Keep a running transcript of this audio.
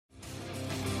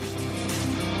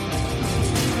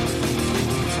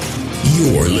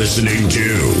You're listening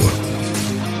to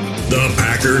the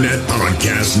Packernet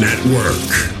Podcast Network.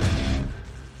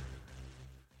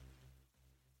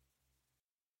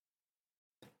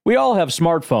 We all have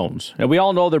smartphones, and we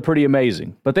all know they're pretty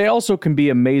amazing, but they also can be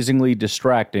amazingly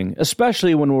distracting,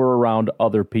 especially when we're around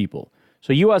other people.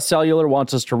 So US Cellular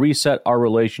wants us to reset our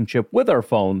relationship with our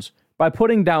phones by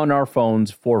putting down our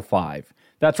phones for $5.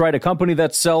 That's right, a company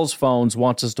that sells phones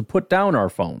wants us to put down our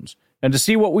phones. And to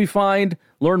see what we find,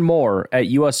 learn more at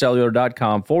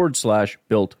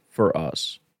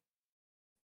uscellular.com/built-for-us.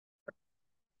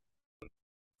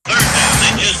 Third down,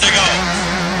 inches to go.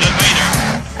 To Bader.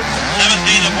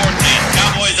 17-14.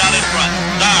 Cowboys out in front.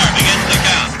 Starr begins the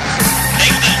count.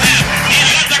 Takes the snap. He's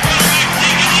got the quarterback.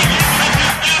 Taking it.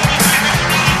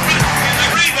 The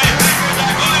Green Bay Packers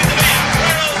are going to be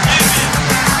world champions.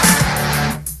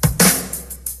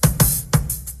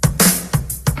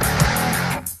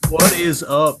 What is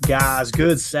up, guys?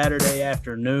 Good Saturday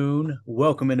afternoon.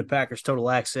 Welcome into Packers Total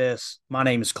Access. My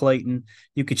name is Clayton.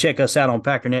 You can check us out on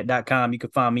Packernet.com. You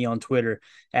can find me on Twitter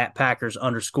at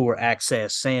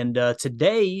Packers_access. And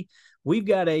today we've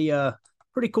got a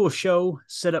pretty cool show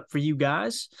set up for you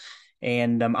guys.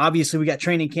 And obviously we got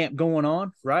training camp going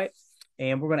on, right?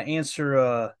 And we're going to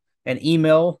answer an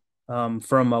email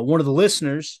from one of the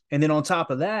listeners. And then on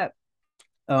top of that,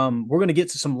 we're going to get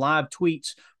to some live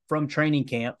tweets from training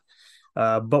camp.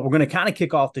 But we're going to kind of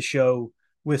kick off the show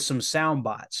with some sound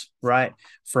bites, right,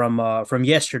 from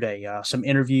yesterday, some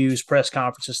interviews, press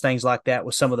conferences, things like that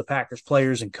with some of the Packers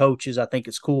players and coaches. I think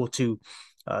it's cool to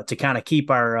kind of keep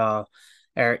our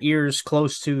ears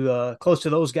close to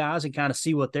those guys and kind of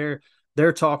see what they're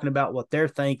talking about, what they're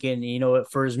thinking. You know,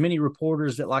 for as many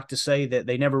reporters that like to say that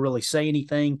they never really say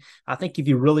anything, I think if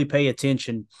you really pay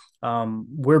attention,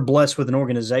 we're blessed with an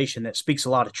organization that speaks a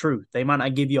lot of truth. They might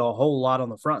not give you a whole lot on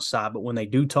the front side, but when they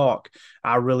do talk,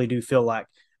 I really do feel like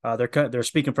they're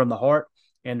speaking from the heart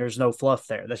and there's no fluff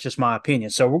there. That's just my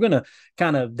opinion. So we're going to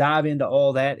kind of dive into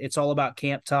all that. It's all about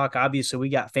camp talk. Obviously, we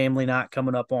got family night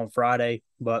coming up on Friday,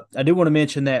 but I do want to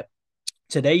mention that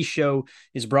today's show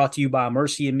is brought to you by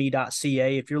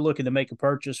mercyandme.ca. If you're looking to make a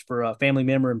purchase for a family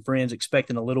member and friends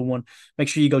expecting a little one, make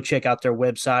sure you go check out their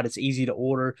website. It's easy to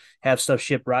order, have stuff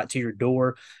shipped right to your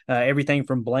door. Everything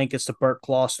from blankets to burp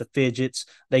cloths to fidgets,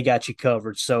 they got you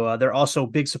covered. So they're also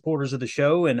big supporters of the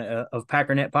show and of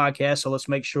Packernet Podcast. So let's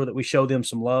make sure that we show them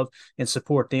some love and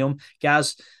support them.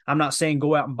 Guys, I'm not saying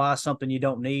go out and buy something you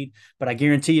don't need, but I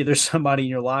guarantee you there's somebody in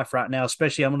your life right now,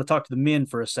 especially I'm going to talk to the men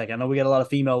for a second. I know we got a lot of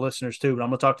female listeners too, but I'm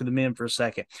going to talk to the men for a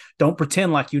second. Don't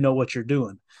pretend like you know what you're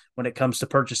doing when it comes to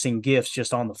purchasing gifts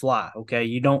just on the fly. Okay.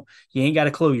 You ain't got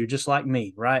a clue. You're just like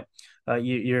me, right?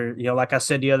 You're like I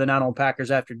said the other night on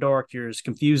Packers After Dark, you're as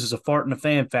confused as a fart in a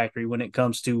fan factory when it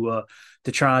comes to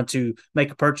trying to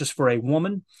make a purchase for a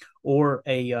woman or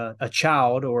a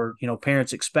child or,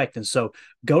 parents expecting. So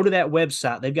go to that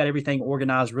website. They've got everything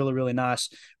organized really, really nice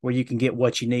where you can get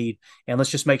what you need. And let's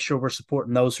just make sure we're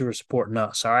supporting those who are supporting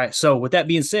us. All right. So with that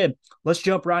being said, let's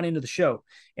jump right into the show.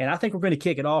 And I think we're going to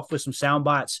kick it off with some sound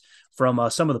bites from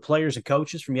some of the players and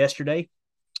coaches from yesterday.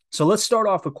 So let's start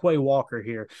off with Quay Walker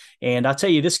here. And I tell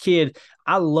you, this kid,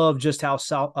 I love just how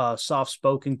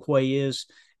soft-spoken Quay is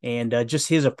and just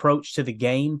his approach to the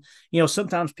game.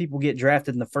 Sometimes people get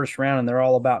drafted in the first round and they're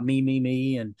all about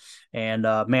me, and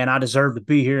man, I deserve to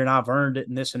be here and I've earned it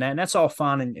and this and that. And that's all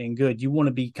fine and good. You want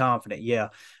to be confident, yeah.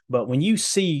 But when you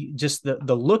see just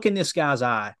the look in this guy's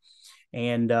eye,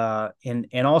 and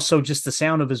also just the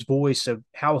sound of his voice of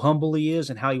how humble he is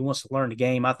and how he wants to learn the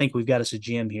game, I think we've got us a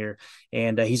gem here.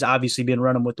 And he's obviously been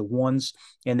running with the ones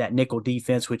in that nickel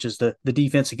defense, which is the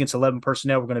defense against 11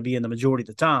 personnel we're going to be in the majority of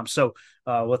the time. So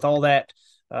with all that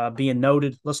being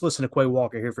noted, let's listen to Quay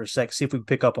Walker here for a second, see if we can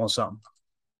pick up on something.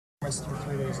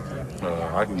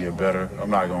 I can get better. I'm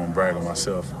not going to brag on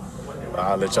myself.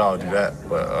 I'll let y'all do that.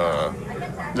 But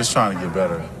just trying to get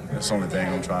better. That's the only thing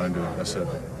I'm trying to do. That's it.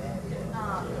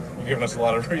 You've given us a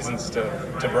lot of reasons to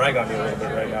brag on you a little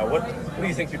bit right now. What do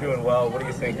you think you're doing well? What do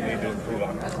you think you need to improve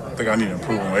on? I think I need to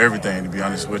improve on everything, to be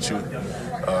honest with you.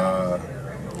 I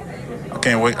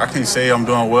can't say I'm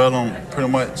doing well on pretty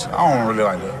much. I don't really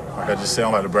like I just say, I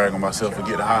don't like to brag on myself and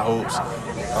get the high hopes.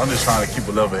 I'm just trying to keep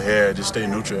a level head, just stay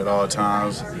neutral at all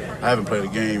times. I haven't played a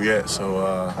game yet,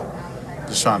 so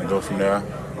just trying to go from there.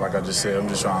 Like I just said, I'm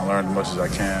just trying to learn as much as I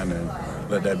can and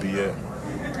let that be it.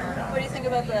 What do you think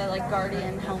about the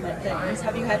Guardian helmet things?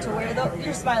 Have you had to wear those?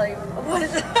 You're smiling. What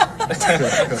is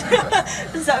that?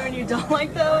 Does that mean you don't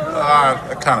like those?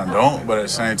 I kind of don't, but at the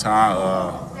same time,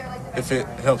 if it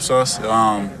helps us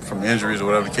from injuries or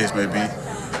whatever the case may be,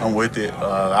 I'm with it.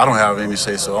 I don't have any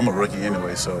say, so I'm a rookie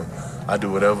anyway, so I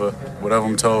do whatever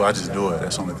I'm told, I just do it.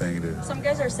 That's the only thing it is. Some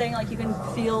guys are saying like you can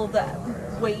feel the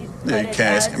weight. Yeah, you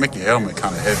can. It make your helmet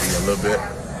kind of heavy a little bit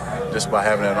just by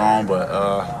having that on, but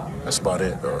that's about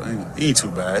it, though. It ain't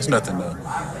too bad. It's nothing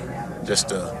to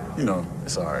just,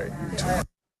 it's all right.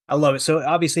 I love it. So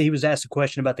obviously he was asked a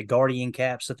question about the Guardian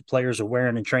caps that the players are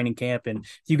wearing in training camp. And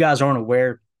if you guys aren't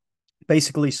aware,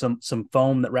 basically some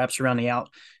foam that wraps around the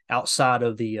outside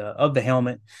of the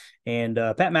helmet. And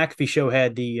Pat McAfee show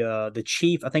had the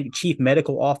chief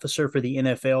medical officer for the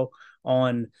NFL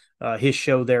on his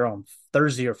show there on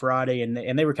Thursday or Friday,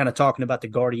 and they were kind of talking about the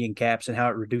Guardian caps and how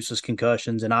it reduces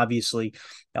concussions. And obviously,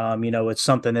 it's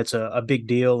something that's a big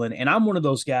deal. And I'm one of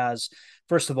those guys.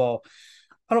 First of all,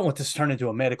 I don't want this to turn into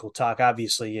a medical talk.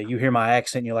 Obviously, you hear my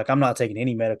accent, you're like, I'm not taking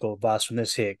any medical advice from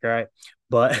this hick, right?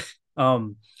 But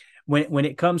when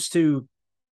it comes to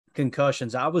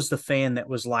concussions, I was the fan that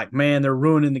was like, man, they're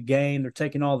ruining the game. They're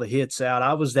taking all the hits out.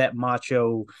 I was that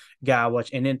macho guy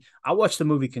and then I watched the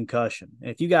movie Concussion.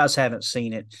 And if you guys haven't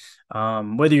seen it,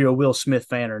 whether you're a Will Smith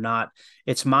fan or not,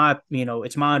 it's my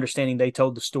understanding they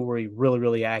told the story really,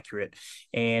 really accurate.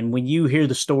 And when you hear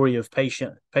the story of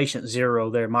patient zero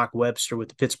there, Mike Webster with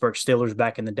the Pittsburgh Steelers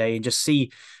back in the day, and just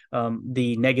see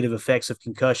the negative effects of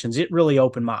concussions, it really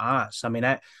opened my eyes. I mean,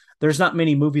 there's not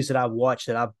many movies that I've watched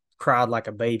that I've cried like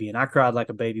a baby, and I cried like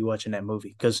a baby watching that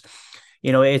movie because,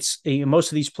 it's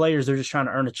most of these players, they're just trying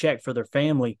to earn a check for their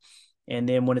family. And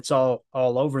then when it's all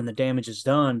over and the damage is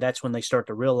done, that's when they start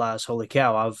to realize, holy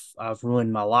cow, I've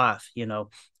ruined my life,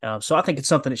 So I think it's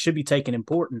something that should be taken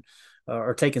important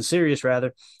or taken serious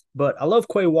rather. But I love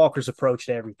Quay Walker's approach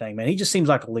to everything, man. He just seems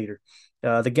like a leader.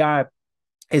 The guy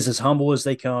is as humble as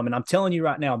they come. And I'm telling you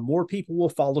right now, more people will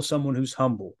follow someone who's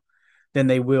humble than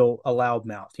they will a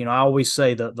loudmouth. I always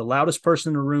say the loudest person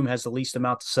in the room has the least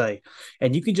amount to say.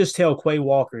 And you can just tell Quay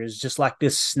Walker is just like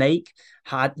this snake.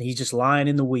 He's just lying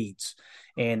in the weeds.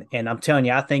 And I'm telling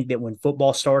you, I think that when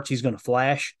football starts, he's going to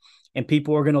flash and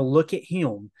people are going to look at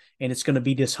him and it's going to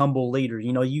be this humble leader.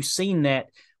 You've seen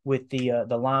that with the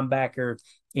linebacker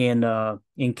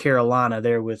in Carolina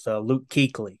there with Luke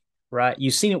Kuechly, right?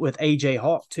 You've seen it with A.J.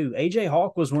 Hawk too. A.J.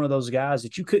 Hawk was one of those guys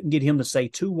that you couldn't get him to say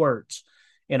two words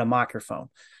in a microphone.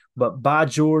 But by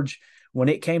George, when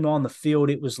it came on the field,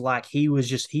 it was like he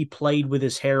played with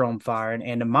his hair on fire.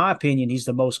 And in my opinion, he's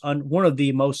one of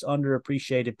the most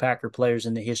underappreciated Packer players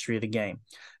in the history of the game.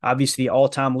 Obviously, the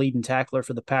all-time leading tackler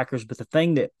for the Packers. But the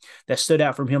thing that stood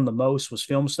out from him the most was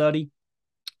film study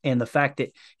and the fact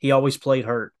that he always played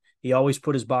hurt. He always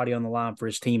put his body on the line for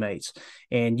his teammates.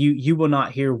 And you will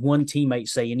not hear one teammate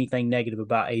say anything negative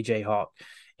about A.J. Hawk.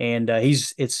 And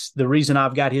it's the reason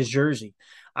I've got his jersey.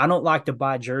 I don't like to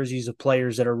buy jerseys of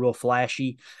players that are real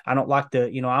flashy. I don't like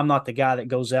I'm not the guy that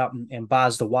goes out and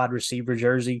buys the wide receiver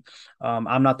jersey.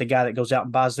 I'm not the guy that goes out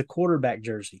and buys the quarterback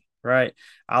jersey, right?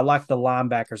 I like the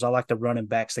linebackers. I like the running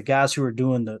backs, the guys who are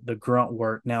doing the grunt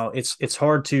work. Now it's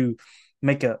hard to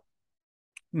make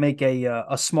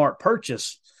a smart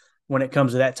purchase when it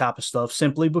comes to that type of stuff,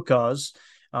 simply because,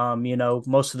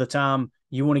 most of the time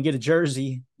you want to get a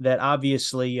jersey that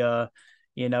obviously,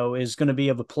 is going to be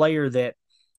of a player that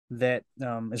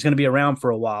is going to be around for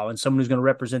a while and someone who's going to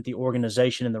represent the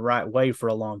organization in the right way for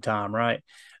a long time, right?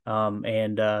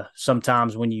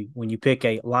 Sometimes when you pick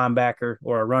a linebacker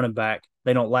or a running back,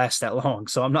 they don't last that long.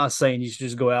 So I'm not saying you should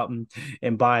just go out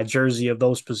and buy a jersey of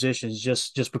those positions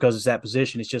just because it's that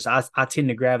position. It's just I tend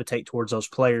to gravitate towards those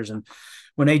players. And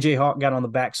when A.J. Hawk got on the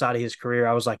backside of his career,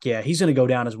 I was like, yeah, he's going to go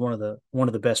down as one of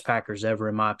the best Packers ever,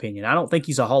 in my opinion. I don't think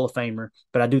he's a Hall of Famer,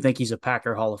 but I do think he's a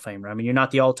Packer Hall of Famer. I mean, you're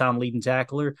not the all-time leading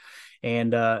tackler,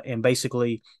 and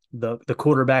basically the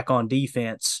quarterback on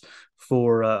defense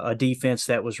for a defense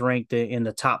that was ranked in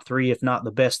the top three, if not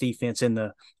the best defense in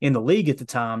the league at the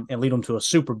time, and lead them to a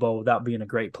Super Bowl without being a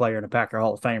great player and a Packer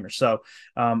Hall of Famer. So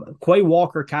Quay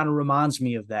Walker kind of reminds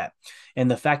me of that. And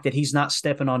the fact that he's not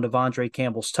stepping on Devondre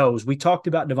Campbell's toes. We talked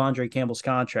about Devondre Campbell's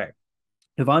contract.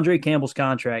 Devondre Campbell's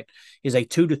contract is a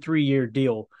 2 to 3 year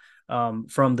deal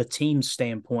from the team's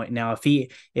standpoint. Now,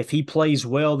 if he plays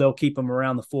well, they'll keep him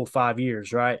around the full 5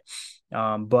 years, right?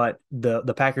 But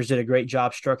the Packers did a great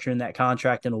job structuring that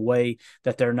contract in a way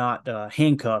that they're not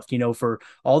handcuffed. For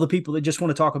all the people that just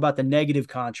want to talk about the negative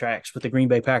contracts with the Green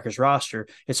Bay Packers roster,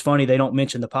 it's funny they don't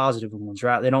mention the positive ones,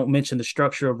 right? They don't mention the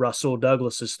structure of Rasul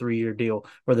Douglas's 3 year deal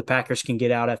where the Packers can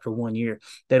get out after 1 year.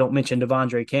 They don't mention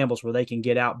Devondre Campbell's where they can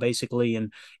get out basically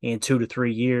in 2 to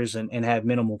 3 years and have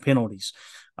minimal penalties.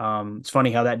 It's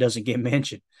funny how that doesn't get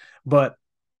mentioned. But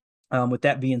with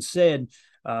that being said,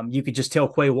 You could just tell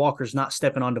Quay Walker's not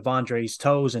stepping on Devondre's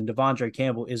toes, and De'Vondre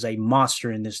Campbell is a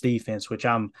monster in this defense, which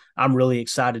I'm really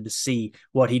excited to see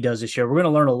what he does this year. We're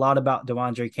going to learn a lot about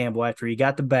De'Vondre Campbell after he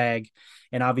got the bag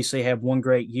and obviously have one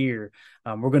great year.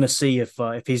 We're going to see if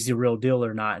he's the real deal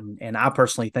or not, and I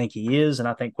personally think he is, and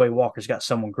I think Quay Walker's got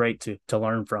someone great to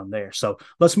learn from there. So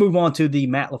let's move on to the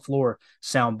Matt LaFleur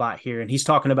soundbite here, and he's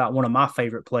talking about one of my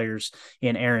favorite players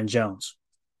in Aaron Jones.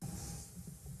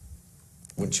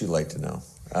 Wouldn't you like to know?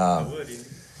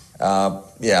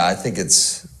 Yeah, I think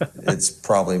it's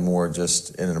probably more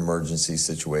just in an emergency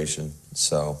situation.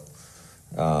 So,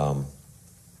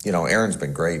 Aaron's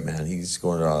been great, man. He's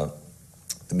going to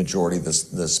the majority of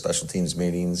the special teams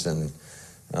meetings, and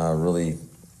really,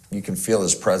 you can feel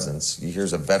his presence.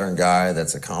 Here's a veteran guy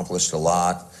that's accomplished a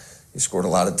lot. He scored a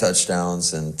lot of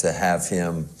touchdowns, and to have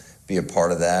him be a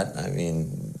part of that, I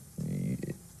mean,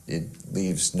 it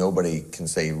leaves nobody can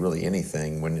say really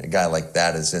anything when a guy like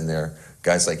that is in there.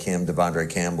 Guys like him, De'Vondre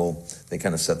Campbell, they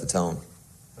kind of set the tone.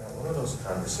 What are those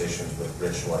conversations with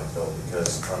Rich like, though?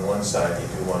 Because on one side, you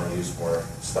do want to use more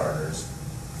starters.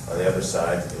 On the other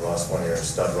side, you lost one of your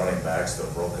stud running backs to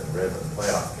a broken rib in the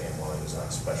playoff game while he was on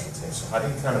special teams. So how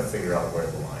do you kind of figure out where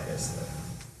the line is there?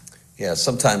 Yeah,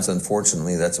 sometimes,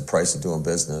 unfortunately, that's a price of doing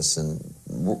business, and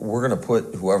we're going to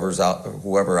put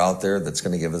whoever out there that's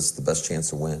going to give us the best chance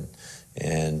to win.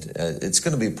 And it's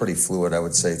going to be pretty fluid, I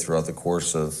would say, throughout the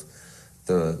course of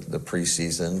the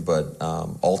preseason. But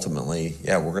ultimately,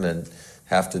 yeah, we're going to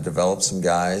have to develop some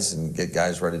guys and get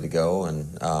guys ready to go.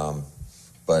 And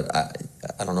but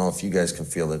I don't know if you guys can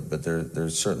feel it, but there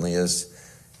certainly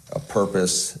is a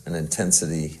purpose and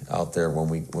intensity out there when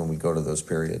we go to those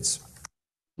periods.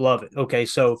 Love it. Okay,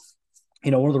 so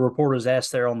one of the reporters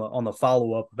asked there on the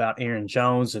follow up about Aaron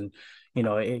Jones, and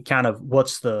it kind of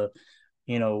what's the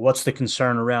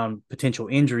concern around potential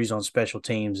injuries on special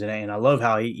teams, and I love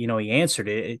how he answered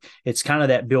it. It's kind of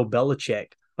that Bill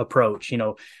Belichick approach.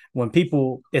 When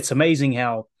people, it's amazing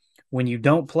how when you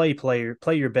don't play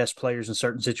your best players in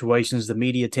certain situations, the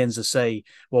media tends to say,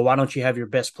 well, why don't you have your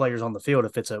best players on the field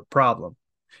if it's a problem?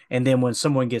 And then when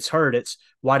someone gets hurt, it's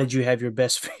why did you have your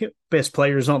best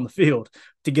players on the field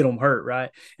to get them hurt,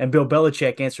 right? And Bill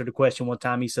Belichick answered the question one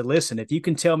time. He said, listen, if you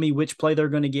can tell me which play they're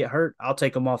going to get hurt, I'll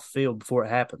take them off the field before it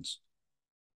happens.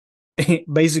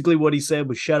 Basically what he said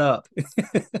was shut up,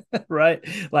 right?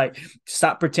 Like,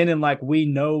 stop pretending like we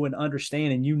know and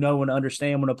understand, and and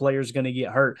understand when a player is going to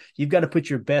get hurt. You've got to put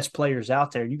your best players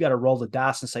out there. You got to roll the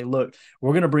dice and say, look,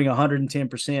 we're going to bring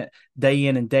 110% day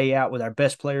in and day out with our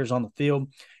best players on the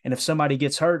field. And if somebody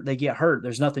gets hurt, they get hurt.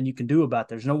 There's nothing you can do about it.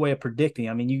 There's no way of predicting.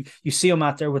 I mean, you see them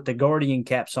out there with the Guardian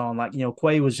caps on, like,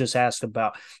 Quay was just asked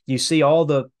about. You see all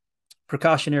the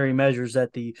precautionary measures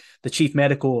that the chief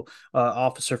medical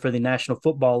officer for the National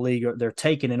Football League they're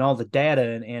taking, and all the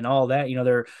data and all that.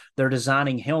 They're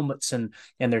designing helmets and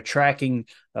they're tracking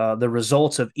the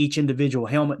results of each individual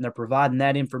helmet, and they're providing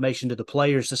that information to the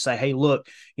players to say, hey, look,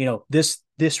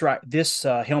 this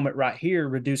helmet right here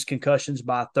reduced concussions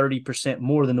by 30%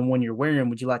 more than the one you're wearing.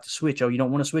 Would you like to switch? Oh, you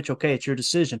don't want to switch? Okay, it's your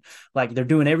decision. Like, they're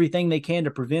doing everything they can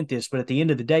to prevent this, but at the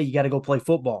end of the day, you got to go play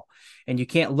football, and you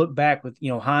can't look back with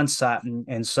hindsight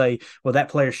and say, well, that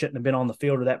player shouldn't have been on the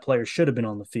field, or that player should have been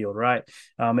on the field, right?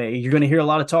 You're going to hear a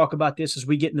lot of talk about this as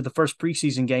we get into the first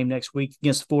preseason game next week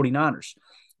against the 49ers,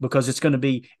 because it's going to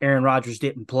be Aaron Rodgers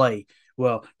didn't play.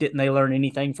 Well, didn't they learn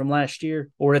anything from last year?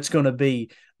 Or it's going to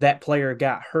be that player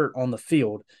got hurt on the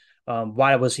field.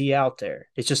 Why was he out there?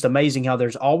 It's just amazing how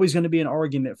there's always going to be an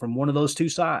argument from one of those two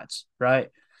sides, right?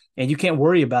 And you can't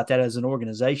worry about that as an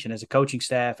organization, as a coaching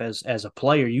staff, as a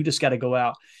player. You just got to go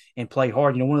out and play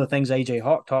hard. One of the things A.J.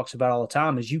 Hawk talks about all the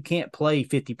time is you can't play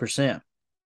 50%.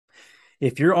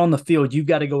 If you're on the field, you've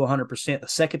got to go 100%. The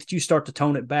second that you start to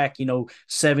tone it back,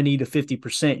 70 to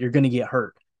 50%, you're going to get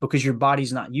hurt, because your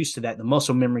body's not used to that. The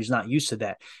muscle memory is not used to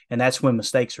that. And that's when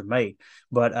mistakes are made.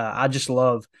 But I just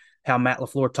love how Matt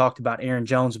LaFleur talked about Aaron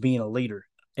Jones being a leader,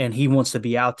 and he wants to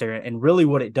be out there. And really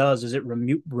what it does is it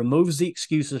removes the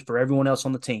excuses for everyone else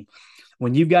on the team.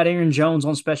 When you've got Aaron Jones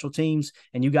on special teams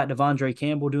and you got De'Vondre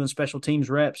Campbell doing special teams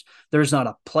reps, there's not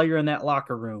a player in that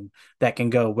locker room that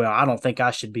can go, well, I don't think I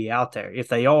should be out there. If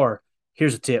they are,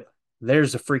 here's a tip.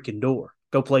 There's the freaking door.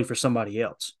 Go play for somebody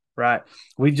else, right?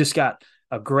 We've just got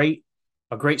a great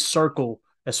circle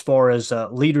as far as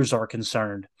leaders are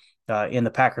concerned in the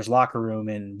Packers locker room,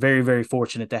 and very, very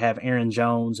fortunate to have Aaron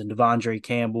Jones and De'Vondre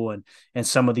Campbell and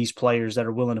some of these players that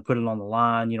are willing to put it on the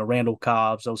line, Randall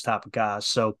Cobbs, those type of guys.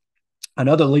 So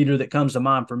another leader that comes to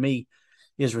mind for me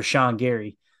is Rashawn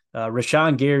Gary.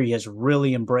 Rashawn Gary has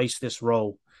really embraced this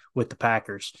role with the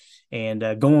Packers.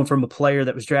 And going from a player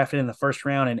that was drafted in the first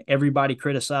round and everybody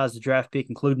criticized the draft pick,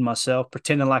 including myself,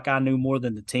 pretending like I knew more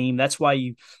than the team. That's why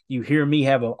you hear me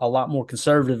have a lot more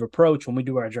conservative approach when we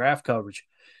do our draft coverage.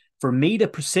 For me to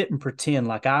sit and pretend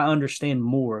like I understand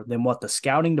more than what the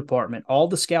scouting department, all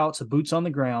the scouts, the boots on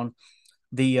the ground,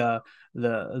 the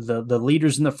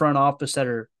leaders in the front office that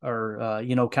are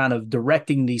kind of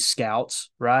directing these scouts,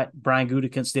 right? Brian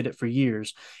Gutekunst did it for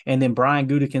years, and then Brian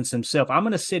Gutekunst himself. I'm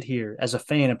going to sit here as a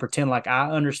fan and pretend like I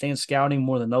understand scouting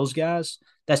more than those guys.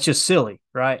 That's just silly,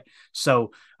 right?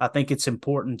 So I think it's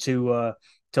important to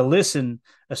listen,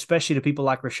 especially to people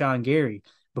like Rashawn Gary,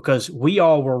 because we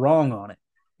all were wrong on it.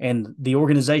 And the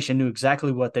organization knew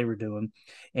exactly what they were doing.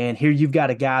 And here you've got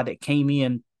a guy that came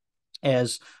in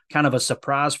as kind of a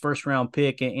surprise first-round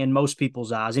pick in most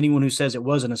people's eyes. Anyone who says it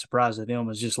wasn't a surprise to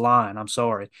them is just lying. I'm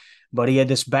sorry. But he had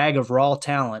this bag of raw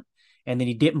talent, and then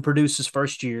he didn't produce his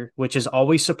first year, which is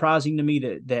always surprising to me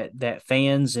that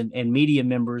fans and media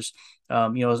members,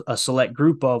 a select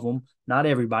group of them, not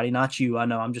everybody, not you, I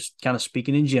know, I'm just kind of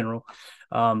speaking in general,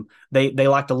 they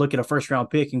like to look at a first-round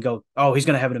pick and go, oh, he's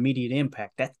going to have an immediate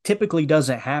impact. That typically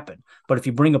doesn't happen. But if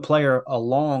you bring a player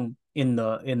along in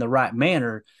the right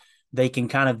manner, they can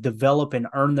kind of develop and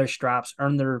earn their stripes,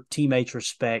 earn their teammates'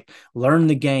 respect, learn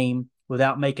the game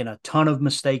without making a ton of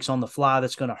mistakes on the fly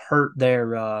that's going to hurt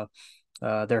their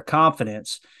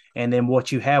confidence. And then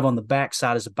what you have on the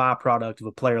backside is a byproduct of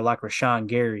a player like Rashawn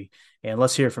Gary. And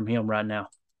let's hear from him right now.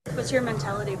 What's your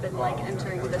mentality been like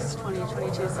entering this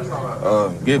 2022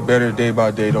 season? Get better day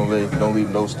by day. Don't leave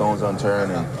no stones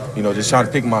unturned, and just trying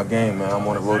to pick my game, man. I'm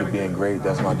on the road to being great.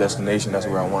 That's my destination. That's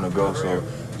where I want to go. So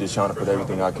just trying to put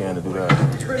everything I can to do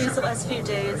that. These last few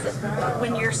days,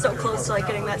 when you're so close to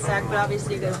getting that sack, but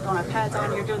obviously you guys don't have pads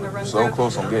on. You're doing the run. So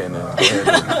close, I'm getting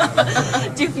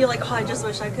there. Do you feel like, I just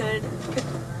wish I could?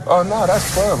 Oh, no,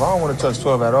 that's 12. I don't want to touch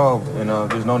 12 at all.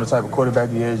 Just knowing the type of quarterback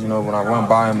he is, when I run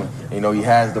by him, he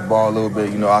has the ball a little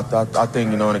bit. I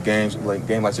think, in a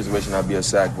game-like situation, that'd be a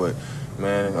sack. But,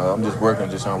 man, I'm just trying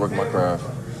to work my craft.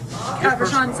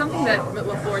 Rashawn, something that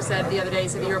LaFleur said the other day, he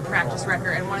said you're a practice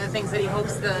record, and one of the things that he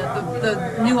hopes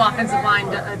the new offensive line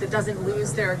doesn't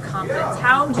lose their confidence.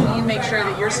 How do you make sure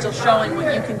that you're still showing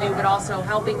what you can do, but also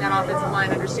helping that offensive line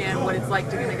understand what it's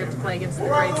like to get to play against the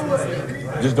greats in this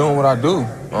league? Just doing what I do,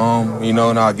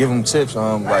 and I give them tips.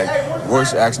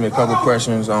 Royce asked me a couple of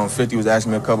questions, 50 was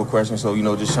asking me a couple of questions, so,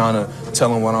 just trying to tell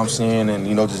them what I'm seeing and,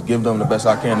 just give them the best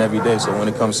I can every day, so when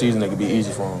it comes season, it can be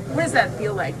easy for them. What does that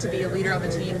feel like to be a leader of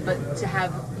a team, but to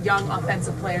have young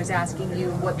offensive players asking you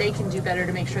what they can do better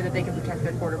to make sure that they can protect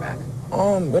their quarterback?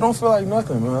 It don't feel like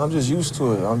nothing, man. I'm just used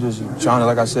to it. I'm just trying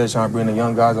to bring the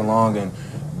young guys along and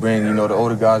bring, the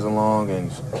older guys along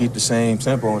and keep the same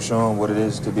tempo and show them what it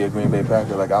is to be a Green Bay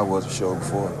Packer like I was for sure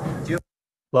before.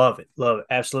 Love it.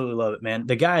 Absolutely love it, man.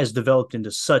 The guy has developed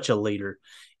into such a leader,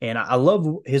 and I love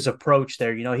his approach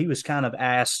there. He was kind of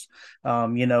asked,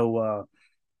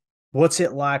 what's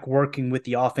it like working with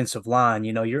the offensive line?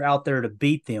 You're out there to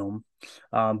beat them,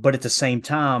 but at the same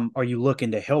time, are you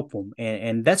looking to help them?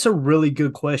 And that's a really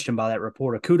good question by that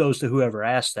reporter. Kudos to whoever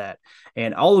asked that.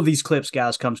 And all of these clips,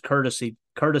 guys, comes courtesy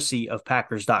of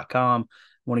Packers.com.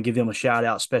 I want to give them a shout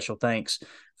out. Special thanks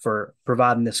for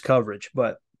providing this coverage.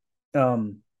 But,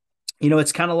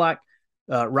 it's kind of like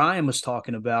Ryan was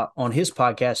talking about on his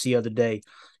podcast the other day.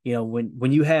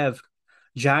 When you have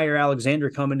Jair Alexander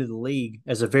come into the league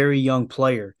as a very young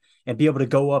player and be able to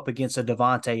go up against a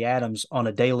Davante Adams on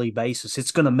a daily basis,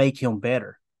 it's going to make him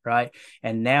better, right?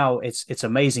 And now it's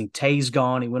amazing. Tay's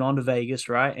gone. He went on to Vegas,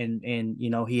 right? And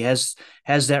he has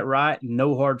that right.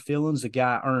 No hard feelings. The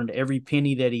guy earned every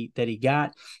penny that he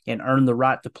got and earned the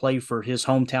right to play for his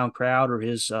hometown crowd or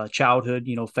his childhood,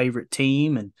 favorite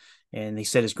team. And he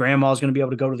said his grandma's going to be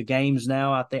able to go to the games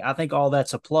now. I think all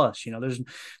that's a plus.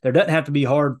 There doesn't have to be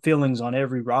hard feelings on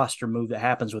every roster move that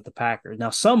happens with the Packers. Now,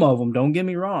 some of them, don't get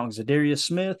me wrong, Zadarius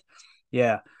Smith,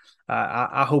 yeah,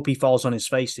 I hope he falls on his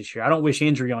face this year. I don't wish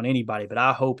injury on anybody, but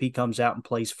I hope he comes out and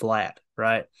plays flat,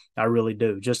 right? I really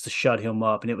do, just to shut him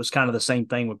up. And it was kind of the same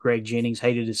thing with Greg Jennings.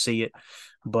 Hated to see it.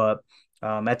 But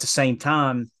at the same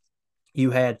time,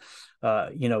 you had,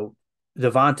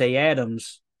 Davante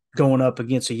Adams going up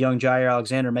against a young Jair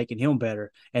Alexander, making him better.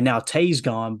 And now Tay's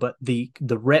gone, but the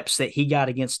reps that he got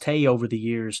against Tay over the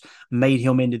years made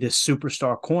him into this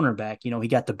superstar cornerback. He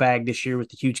got the bag this year with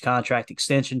the huge contract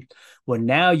extension. Well,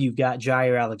 now you've got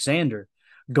Jair Alexander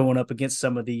going up against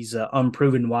some of these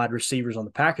unproven wide receivers on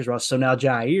the Packers roster. So now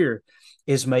Jair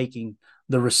is making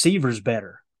the receivers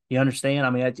better. You understand? I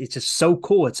mean, it's just so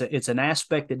cool. It's an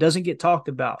aspect that doesn't get talked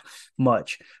about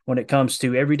much when it comes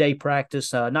to everyday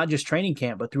practice, not just training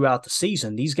camp, but throughout the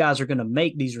season. These guys are going to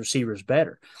make these receivers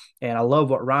better. And I love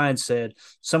what Ryan said.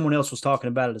 Someone else was talking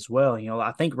about it as well.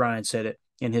 I think Ryan said it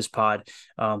in his pod.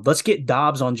 Let's get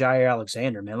Dobbs on Jair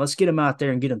Alexander, man. Let's get him out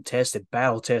there and get him tested,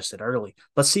 battle tested early.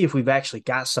 Let's see if we've actually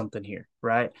got something here,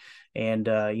 right? And,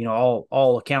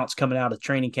 all accounts coming out of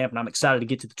training camp, and I'm excited to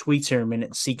get to the tweets here in a minute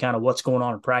and see kind of what's going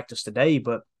on in practice today.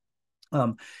 But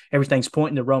everything's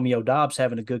pointing to Romeo Dobbs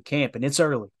having a good camp, and it's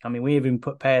early. I mean, we haven't even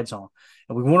put pads on.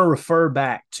 And we want to refer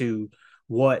back to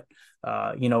what,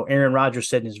 Aaron Rodgers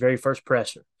said in his very first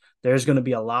presser. There's going to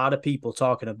be a lot of people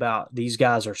talking about these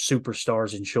guys are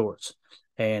superstars in shorts.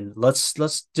 And let's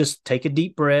just take a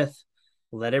deep breath.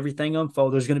 Let everything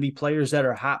unfold. There's going to be players that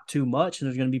are hyped too much, and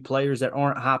there's going to be players that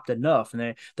aren't hyped enough, and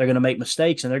they're going to make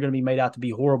mistakes, and they're going to be made out to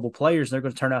be horrible players, and they're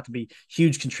going to turn out to be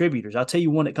huge contributors. I'll tell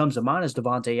you one that comes to mind is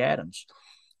Davante Adams.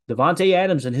 Davante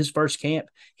Adams in his first camp,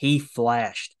 he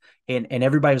flashed. And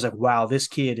everybody was like, wow, this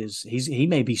kid he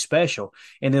may be special.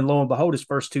 And then lo and behold, his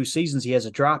first 2 seasons, he has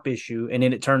a drop issue. And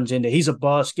then it turns into he's a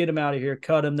bust. Get him out of here.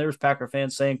 Cut him. There's Packer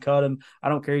fans saying, cut him. I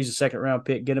don't care. He's a 2nd-round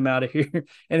pick. Get him out of here.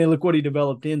 And then look what he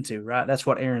developed into, right? That's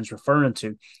what Aaron's referring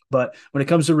to. But when it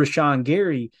comes to Rashawn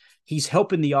Gary, he's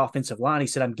helping the offensive line. He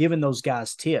said, I'm giving those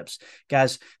guys tips.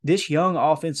 Guys, this young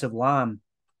offensive line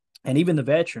and even the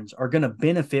veterans are going to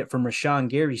benefit from Rashawn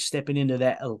Gary stepping into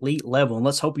that elite level. And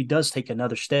let's hope he does take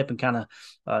another step and kind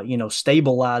of,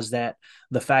 stabilize the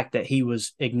fact that he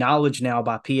was acknowledged now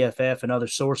by PFF and other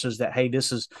sources that, hey,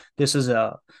 this is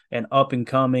an up and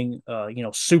coming,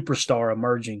 superstar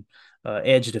emerging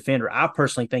edge defender. I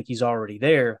personally think he's already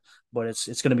there, but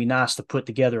it's going to be nice to put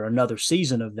together another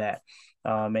season of that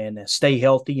and stay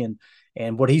healthy.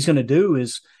 And what he's going to do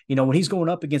is, when he's going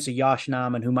up against a Yosh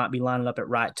Nijman who might be lining up at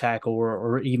right tackle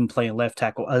or even playing left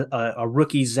tackle, a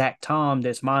rookie Zach Tom,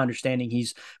 that's my understanding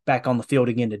he's back on the field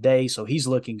again today, so he's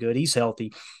looking good. He's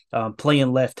healthy,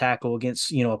 playing left tackle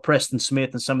against, a Preston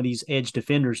Smith and some of these edge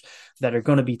defenders that are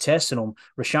going to be testing them.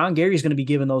 Rashawn Gary is going to be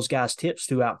giving those guys tips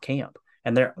throughout camp,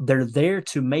 and they're there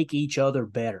to make each other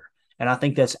better. And I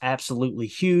think that's absolutely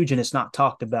huge, and it's not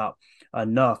talked about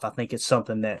enough. I think it's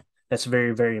something that's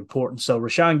very, very important. So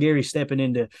Rashawn Gary stepping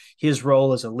into his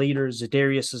role as a leader.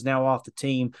 Za'Darius is now off the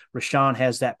team. Rashawn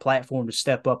has that platform to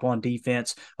step up on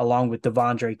defense along with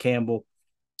Devondre Campbell,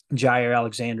 Jair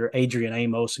Alexander, Adrian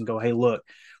Amos, and go, hey, look,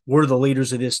 we're the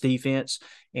leaders of this defense,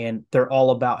 and they're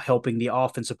all about helping the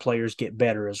offensive players get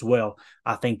better as well.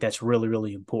 I think that's really,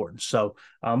 really important. So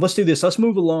let's do this. Let's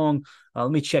move along. Let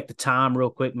me check the time real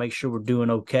quick, make sure we're doing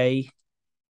okay.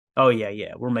 Oh,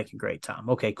 yeah, we're making great time.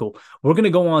 Okay, cool. We're going to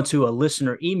go on to a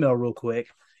listener email real quick,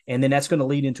 and then that's going to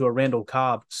lead into a Randall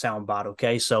Cobb soundbite,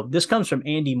 okay? So this comes from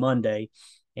Andy Monday,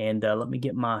 and let me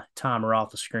get my timer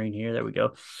off the screen here. There we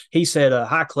go. He said,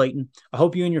 hi, Clayton. I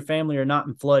hope you and your family are not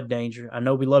in flood danger. I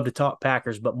know we love to talk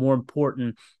Packers, but more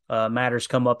important matters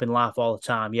come up in life all the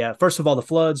time. Yeah, first of all, the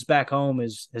floods back home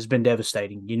has been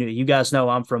devastating. You guys know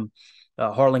I'm from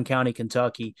Harlan County,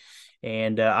 Kentucky.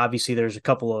 And obviously, there's a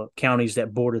couple of counties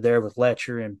that border there with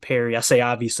Letcher and Perry. I say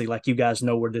obviously, like you guys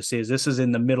know where this is. This is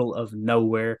in the middle of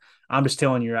nowhere. I'm just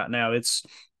telling you right now, it's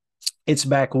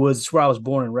backwoods. It's where I was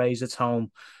born and raised. It's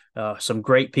home. Some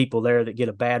great people there that get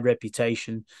a bad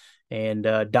reputation, and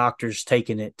doctors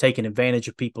taking advantage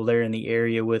of people there in the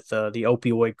area with the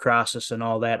opioid crisis and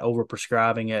all that,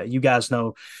 overprescribing. You guys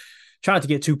know, trying not to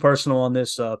get too personal on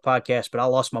this podcast, but I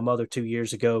lost my mother 2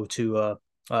 years ago to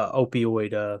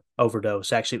opioid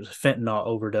overdose. Actually, it was a fentanyl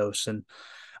overdose, and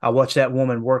I watched that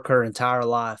woman work her entire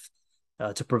life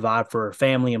to provide for her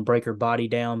family and break her body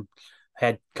down.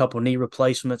 Had a couple knee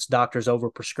replacements. Doctors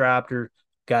overprescribed her,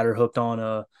 got her hooked on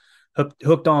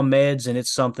meds, and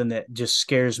it's something that just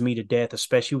scares me to death,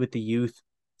 especially with the youth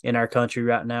in our country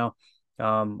right now.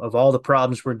 Of all the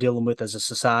problems we're dealing with as a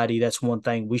society, that's one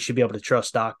thing we should be able to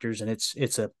trust doctors, and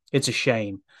it's a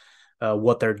shame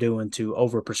what they're doing to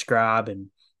overprescribe and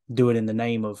do it in the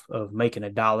name of making a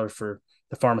dollar for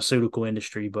the pharmaceutical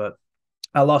industry. But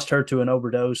I lost her to an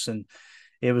overdose, and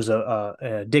it was an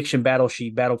addiction battle she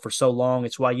battled for so long.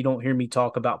 It's why you don't hear me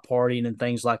talk about partying and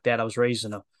things like that. I was raised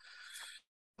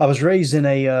in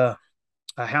a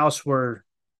house where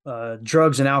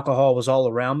drugs and alcohol was all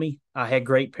around me. I had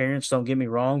great parents, don't get me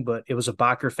wrong, but it was a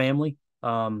biker family.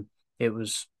 It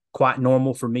was quite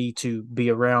normal for me to be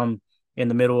around in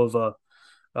the middle of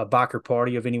a biker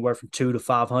party of anywhere from 200 to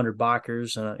 500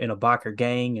 bikers in a biker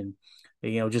gang,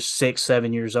 and just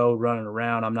 6-7 years old running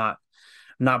around. I'm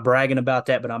not bragging about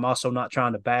that, but I'm also not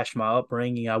trying to bash my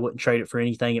upbringing. I wouldn't trade it for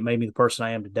anything. It made me the person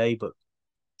I am today. But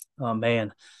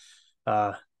man,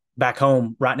 back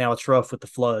home right now, it's rough with the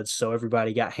floods. So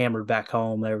everybody got hammered back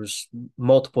home. There was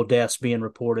multiple deaths being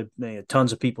reported,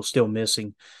 tons of people still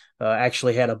missing.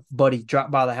 Actually had a buddy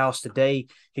drop by the house today.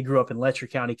 He grew up in Letcher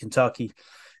County, Kentucky,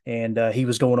 and he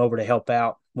was going over to help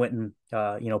out. Went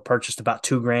and purchased about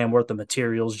 $2,000 worth of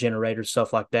materials, generators,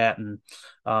 stuff like that, and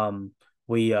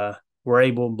we were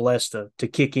able and blessed to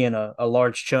kick in a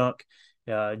large chunk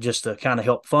just to kind of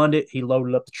help fund it. He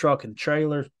loaded up the truck and the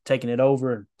trailer, taking it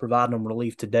over and providing them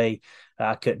relief today.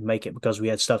 I couldn't make it because we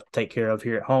had stuff to take care of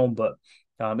here at home, but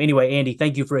anyway, Andy,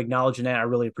 thank you for acknowledging that. I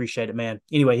really appreciate it, man.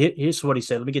 Anyway, here's what he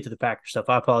said. Let me get to the Packer stuff.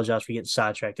 I apologize for getting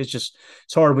sidetracked. It's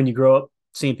hard when you grow up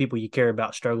seeing people you care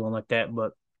about struggling like that.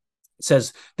 But it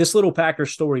says this little Packer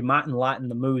story might enlighten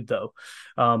the mood, though.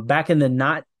 Back in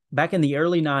the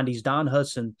early 90s, Don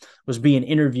Hutson was being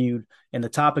interviewed, and the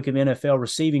topic of NFL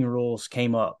receiving rules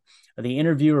came up. The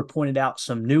interviewer pointed out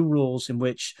some new rules in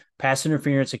which pass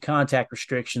interference and contact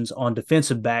restrictions on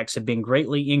defensive backs have been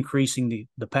greatly increasing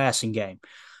the passing game.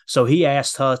 So he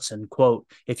asked Hutson, quote,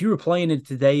 if you were playing in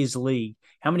today's league,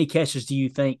 how many catches do you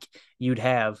think you'd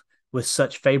have with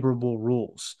such favorable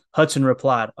rules? Hutson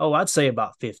replied, I'd say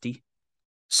about 50.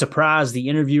 Surprised, the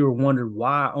interviewer wondered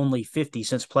why only 50,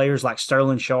 since players like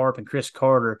Sterling Sharp and Chris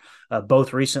Carter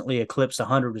both recently eclipsed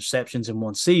 100 receptions in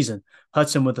one season.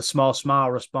 Hutson, with a small smile,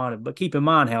 responded, but keep in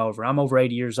mind, however, I'm over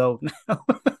 80 years old now.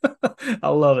 I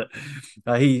love it.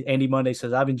 Andy Monday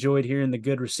says, I've enjoyed hearing the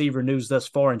good receiver news thus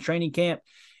far in training camp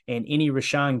and any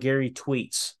Rashawn Gary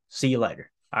tweets. See you later.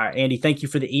 All right, Andy, thank you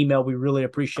for the email. We really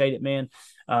appreciate it, man.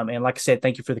 And like I said,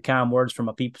 thank you for the kind words from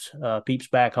my peeps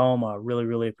back home. I really,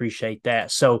 really appreciate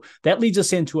that. So that leads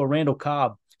us into a Randall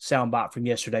Cobb soundbite from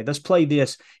yesterday. Let's play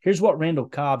this. Here's what Randall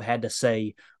Cobb had to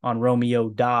say on Romeo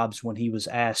Doubs when he was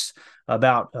asked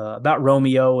about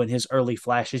Romeo and his early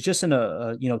flashes, just in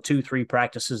 2-3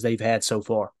 practices they've had so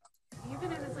far. You've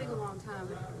been in this league a long time.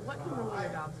 What can Romeo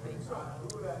Doubs be?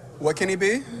 What can he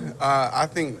be? I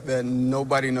think that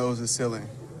nobody knows the ceiling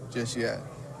just yet.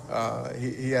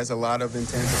 He has a lot of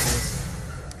intangibles.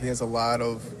 He has a lot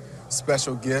of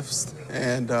special gifts,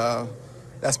 and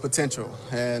that's potential.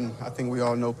 And I think we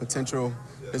all know potential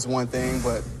is one thing,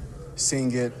 but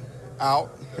seeing it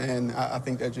out, and I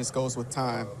think that just goes with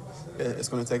time. It's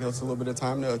going to take us a little bit of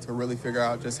time to really figure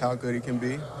out just how good he can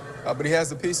be. But he has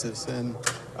the pieces, and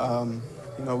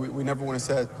we never want to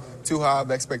set too high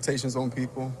of expectations on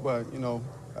people, but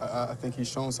I think he's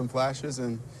shown some flashes,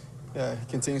 and he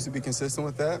continues to be consistent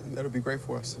with that. That'll be great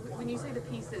for us. When you say the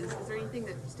pieces, is there anything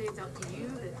that stands out to you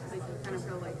that you kind of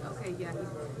feel like, okay, yeah,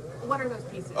 what are those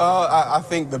pieces? I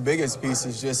think the biggest piece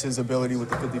is just his ability with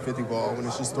the 50-50 ball. When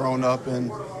it's just thrown up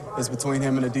and it's between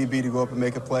him and the DB to go up and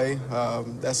make a play,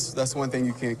 that's one thing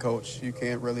you can't coach. You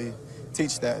can't really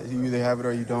teach that. You either have it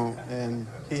or you don't, and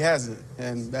he has it,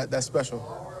 and that's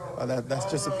special. That's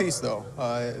just a piece, though.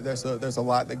 There's a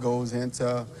lot that goes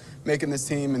into making this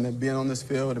team and then being on this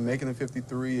field and making the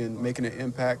 53 and making an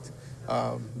impact.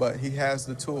 But he has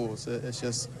the tools. It's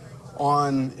just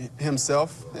on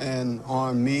himself and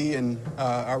on me and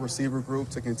our receiver group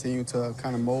to continue to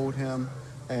kind of mold him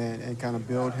and kind of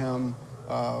build him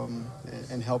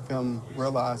and help him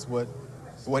realize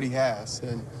what he has.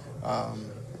 And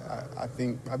I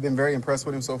think I've been very impressed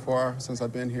with him so far since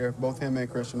I've been here, both him and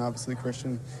Christian. Obviously,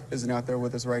 Christian isn't out there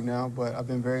with us right now, but I've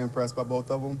been very impressed by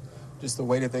both of them. Just the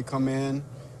way that they come in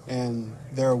and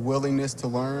their willingness to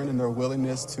learn and their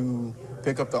willingness to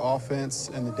pick up the offense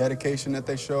and the dedication that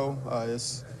they show.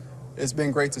 It's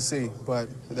been great to see, but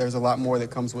there's a lot more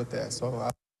that comes with that. So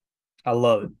I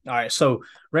love it. All right, so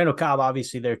Randall Cobb,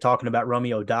 obviously they're talking about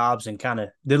Romeo Doubs and kind of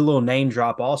did a little name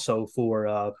drop also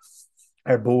for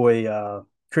our boy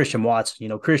Christian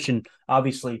Watson. Christian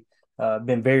obviously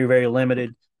been very, very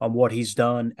limited on what he's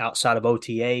done outside of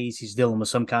OTAs. He's dealing with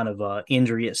some kind of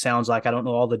injury, it sounds like. I don't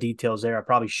know all the details there. I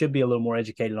probably should be a little more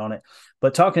educated on it.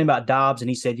 But talking about Doubs, and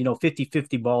he said,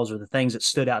 50-50 balls are the things that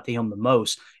stood out to him the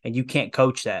most, and you can't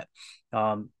coach that.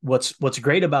 What's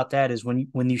great about that is when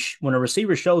a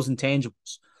receiver shows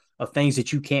intangibles of things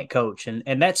that you can't coach,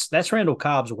 and that's Randall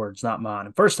Cobb's words, not mine.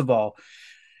 And first of all,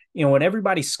 when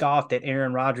everybody scoffed at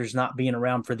Aaron Rodgers not being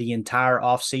around for the entire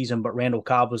offseason, but Randall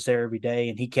Cobb was there every day,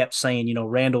 and he kept saying,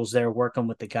 Randall's there working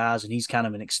with the guys, and he's kind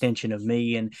of an extension of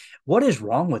me. And what is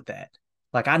wrong with that?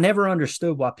 Like, I never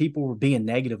understood why people were being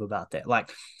negative about that.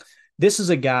 Like, this is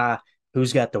a guy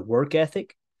who's got the work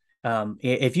ethic.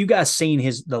 If you guys seen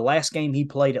the last game he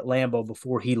played at Lambeau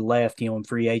before he left, in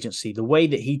free agency, the way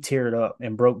that he teared up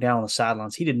and broke down on the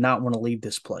sidelines, he did not want to leave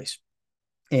this place.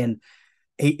 And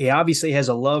he obviously has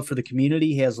a love for the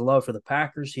community. He has a love for the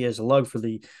Packers. He has a love for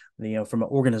the from an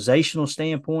organizational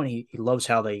standpoint. He loves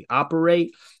how they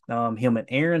operate. Him and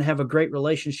Aaron have a great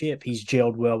relationship. He's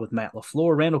gelled well with Matt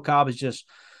LaFleur. Randall Cobb is just,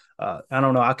 I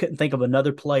don't know. I couldn't think of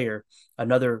another player,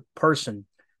 another person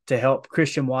to help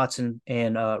Christian Watson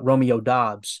and Romeo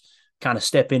Doubs kind of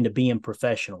step into being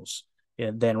professionals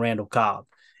than Randall Cobb.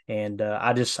 And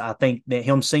I think that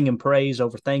him singing praise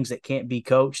over things that can't be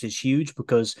coached is huge,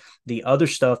 because the other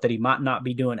stuff that he might not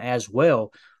be doing as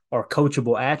well are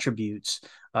coachable attributes.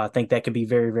 I think that could be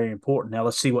very, very important. Now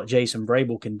let's see what Jason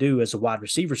Vrabel can do as a wide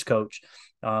receivers coach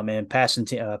and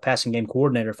passing game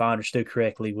coordinator, if I understood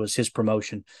correctly, was his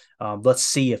promotion. Let's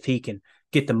see if he can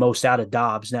get the most out of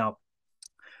Doubs. Now,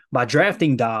 by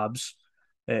drafting Doubs,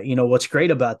 what's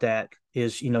great about that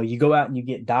is, you go out and you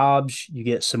get Doubs, you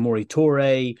get Samori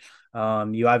Toure,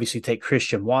 you obviously take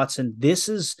Christian Watson. This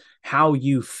is how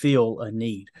you fill a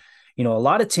need. A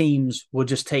lot of teams will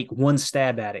just take one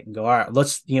stab at it and go, all right,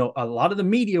 let's, a lot of the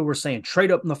media were saying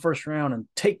trade up in the first round and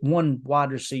take one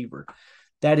wide receiver.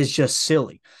 That is just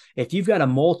silly. If you've got a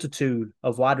multitude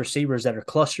of wide receivers that are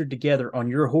clustered together on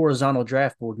your horizontal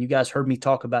draft board, and you guys heard me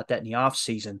talk about that in the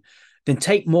offseason, then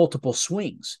take multiple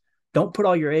swings. Don't put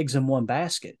all your eggs in one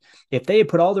basket. If they had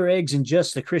put all their eggs in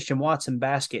just the Christian Watson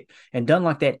basket and done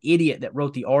like that idiot that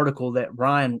wrote the article that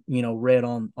Ryan, read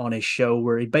on his show,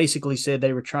 where he basically said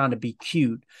they were trying to be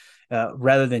cute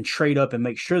rather than trade up and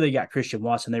make sure they got Christian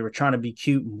Watson. They were trying to be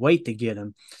cute and wait to get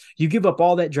him. You give up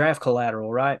all that draft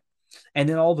collateral, right? And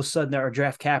then all of a sudden, or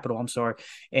draft capital, I'm sorry.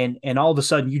 And all of a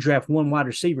sudden you draft one wide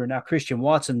receiver. Now Christian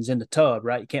Watson's in the tub,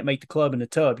 right? You can't make the club in the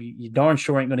tub. You darn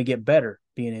sure ain't going to get better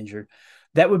being injured.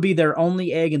 That would be their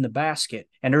only egg in the basket.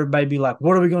 And everybody be like,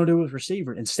 what are we going to do with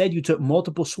receiver? Instead, you took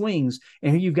multiple swings,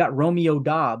 and here you've got Romeo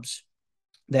Doubs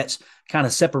that's kind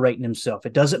of separating himself.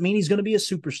 It doesn't mean he's going to be a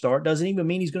superstar. It doesn't even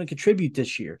mean he's going to contribute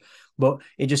this year. But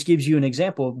it just gives you an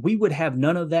example. We would have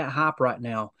none of that hype right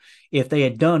now if they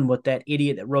had done what that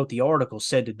idiot that wrote the article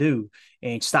said to do,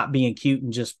 and stop being cute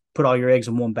and just put all your eggs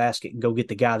in one basket and go get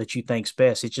the guy that you think's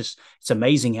best. It's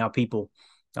amazing how people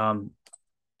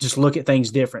just look at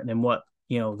things different than what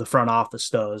the front office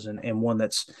does, and one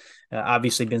that's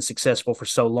obviously been successful for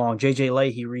so long. JJ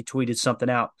Leahy retweeted something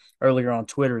out earlier on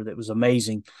Twitter that was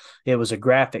amazing. It was a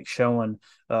graphic showing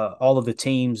all of the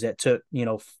teams that took,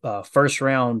 first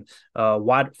and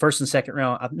second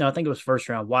round. No, I think it was first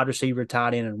round wide receiver,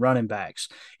 tight end, and running backs.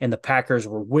 And the Packers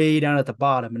were way down at the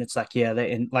bottom. And it's like,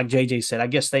 and like JJ said, I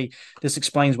guess this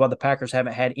explains why the Packers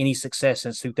haven't had any success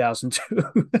since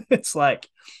 2002. It's like,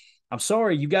 I'm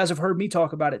sorry, you guys have heard me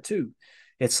talk about it too.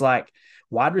 It's like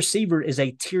wide receiver is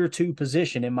a tier 2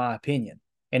 position, in my opinion.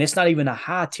 And it's not even a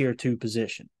high tier 2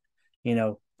 position.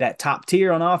 That top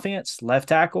tier on offense, left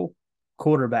tackle,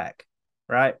 quarterback,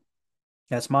 right?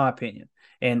 That's my opinion.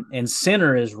 And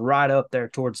center is right up there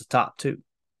towards the top 2.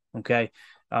 Okay.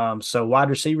 So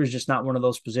wide receiver is just not one of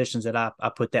those positions that I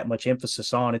put that much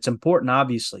emphasis on. It's important,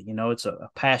 obviously, it's a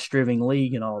pass-driven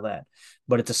league and all that.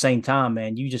 But at the same time,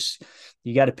 man, you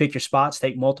got to pick your spots,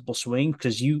 take multiple swings,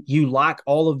 because you like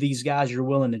all of these guys you're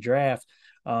willing to draft.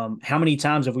 How many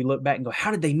times have we looked back and go,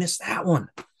 how did they miss that one?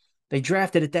 They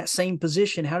drafted at that same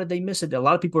position. How did they miss it? A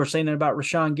lot of people are saying that about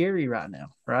Rashawn Gary right now,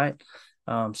 right?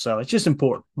 So it's just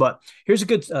important. But here's a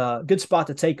good spot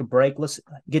to take a break. Let's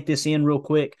get this in real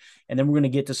quick, and then we're going to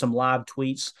get to some live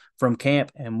tweets from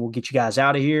camp, and we'll get you guys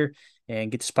out of here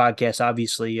and get this podcast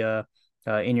obviously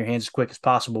in your hands as quick as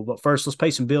possible. But first, let's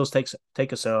pay some bills.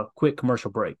 Take us a quick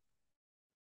commercial break.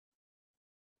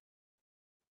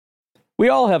 We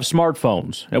all have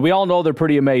smartphones, and we all know they're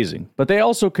pretty amazing, but they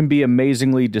also can be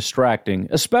amazingly distracting,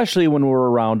 especially when we're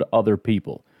around other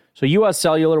people. So US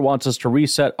Cellular wants us to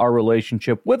reset our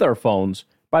relationship with our phones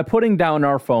by putting down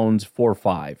our phones for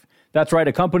 $5. That's right,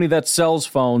 a company that sells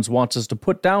phones wants us to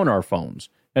put down our phones.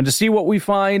 And to see what we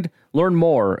find, learn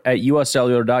more at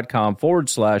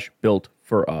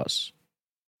uscellular.com/built-for-us.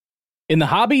 In the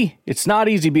hobby, it's not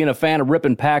easy being a fan of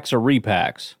ripping packs or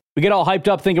repacks. We get all hyped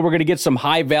up thinking we're going to get some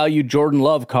high-value Jordan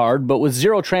Love card, but with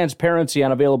zero transparency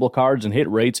on available cards and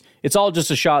hit rates, it's all just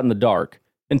a shot in the dark.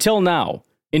 Until now.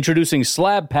 Introducing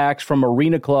Slab Packs from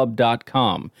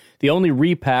ArenaClub.com, the only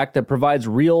repack that provides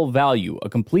real value, a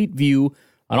complete view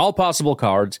on all possible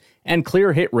cards, and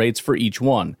clear hit rates for each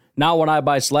one. Now when I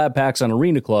buy Slab Packs on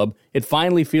Arena Club, it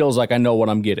finally feels like I know what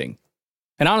I'm getting.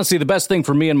 And honestly, the best thing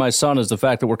for me and my son is the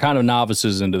fact that we're kind of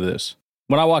novices into this.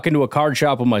 When I walk into a card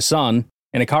shop with my son,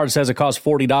 and a card says it costs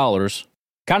 $40,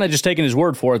 kind of just taking his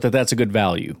word for it that that's a good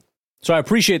value. So I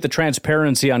appreciate the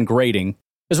transparency on grading,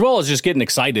 as well as just getting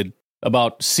excited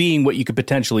about seeing what you could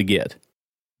potentially get.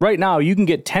 Right now, you can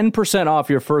get 10% off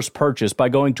your first purchase by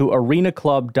going to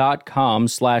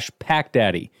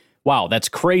arenaclub.com/packdaddy. Wow, that's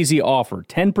crazy offer.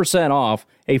 10% off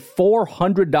a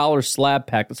 $400 slab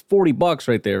pack. That's $40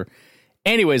 right there.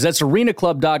 Anyways, that's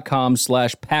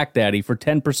arenaclub.com/packdaddy for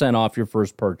 10% off your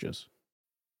first purchase.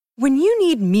 When you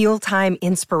need mealtime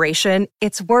inspiration,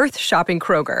 it's worth shopping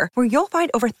Kroger, where you'll find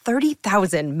over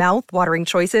 30,000 mouth-watering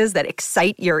choices that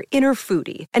excite your inner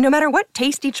foodie. And no matter what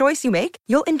tasty choice you make,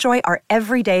 you'll enjoy our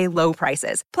everyday low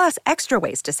prices, plus extra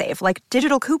ways to save, like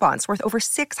digital coupons worth over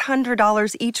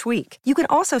 $600 each week. You can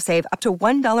also save up to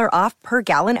 $1 off per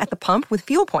gallon at the pump with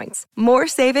fuel points. More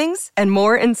savings and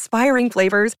more inspiring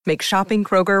flavors make shopping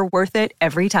Kroger worth it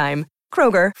every time.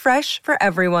 Kroger, fresh for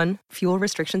everyone. Fuel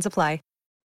restrictions apply.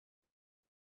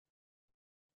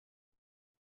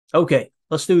 Okay,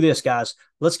 let's do this, guys.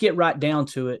 Let's get right down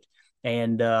to it,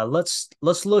 and let's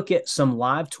look at some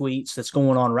live tweets that's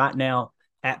going on right now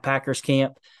at Packers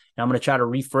camp. And I'm going to try to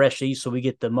refresh these so we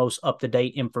get the most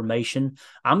up-to-date information.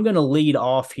 I'm going to lead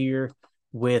off here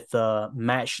with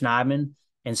Matt Schneidman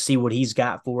and see what he's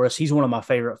got for us. He's one of my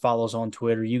favorite follows on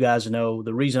Twitter. You guys know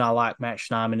the reason I like Matt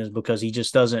Schneidman is because he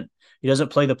just doesn't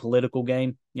play the political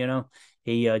game, you know.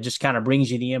 He just kind of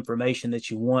brings you the information that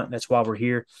you want. That's why we're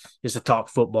here, is to talk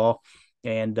football.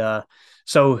 And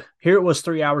so here it was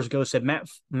 3 hours ago. Said Matt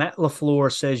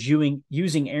LaFleur says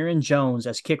using Aaron Jones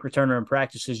as kick returner in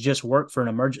practices just worked for an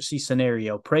emergency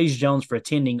scenario. Praised Jones for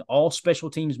attending all special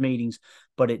teams meetings,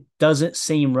 but it doesn't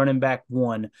seem running back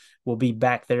one will be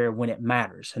back there when it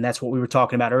matters. And that's what we were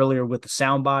talking about earlier with the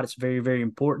soundbite. It's very, very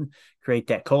important. Create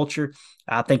that culture.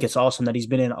 I think it's awesome that he's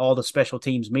been in all the special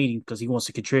teams meetings because he wants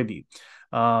to contribute.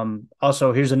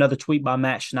 Also, here's another tweet by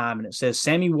Matt Schneidman. It says,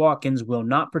 Sammy Watkins will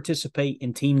not participate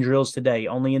in team drills today,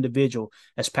 only individual,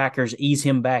 as Packers ease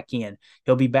him back in.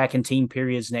 He'll be back in team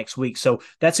periods next week. So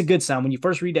that's a good sign. When you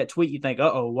first read that tweet, you think,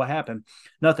 uh-oh, what happened?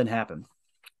 Nothing happened.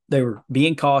 They were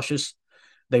being cautious.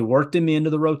 They worked him into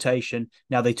the rotation.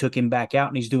 Now they took him back out,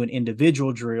 and he's doing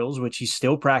individual drills, which he's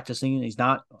still practicing. He's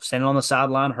not standing on the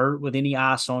sideline hurt with any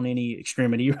ice on any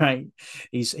extremity, right?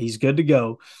 He's good to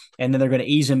go. And then they're going to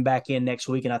ease him back in next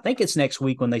week. And I think it's next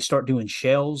week when they start doing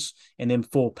shells and then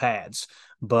full pads.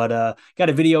 But got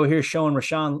a video here showing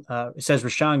Rashawn. It says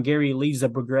Rashawn Gary leads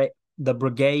the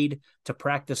brigade to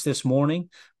practice this morning.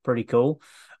 Pretty cool.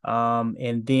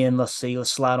 And then let's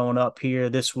slide on up here.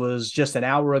 This was just an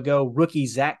hour ago. Rookie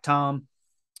Zach Tom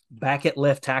back at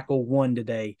left tackle 1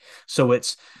 today. So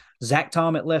it's Zach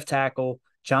Tom at left tackle,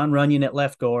 John Runyon at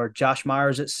left guard, Josh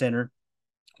Myers at center,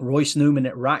 Royce Newman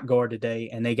at right guard today,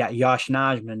 and they got Yosh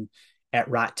Nijman at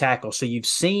right tackle. So you've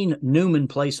seen Newman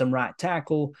play some right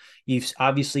tackle. You've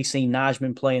obviously seen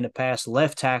Nijman play in the past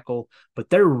left tackle,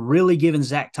 but they're really giving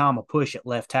Zach Tom a push at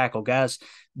left tackle, guys.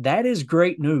 That is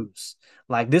great news.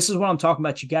 Like, this is what I'm talking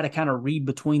about. You got to kind of read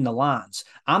between the lines.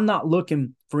 I'm not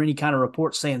looking for any kind of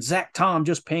report saying Zach Tom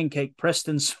just pancake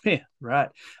Preston Smith, right?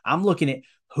 I'm looking at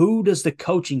who does the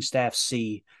coaching staff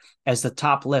see as the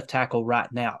top left tackle right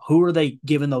now? Who are they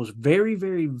giving those very,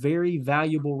 very, very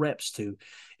valuable reps to?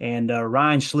 And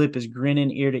Ryan Schlip is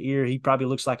grinning ear to ear. He probably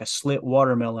looks like a slit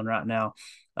watermelon right now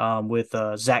with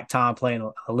Zach Tom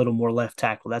playing a little more left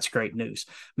tackle. That's great news.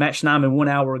 Matt Schneidman 1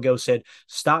 hour ago said,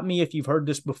 stop me if you've heard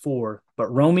this before,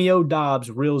 but Romeo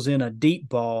Doubs reels in a deep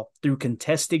ball through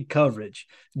contested coverage.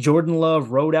 Jordan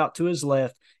Love rode out to his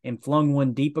left and flung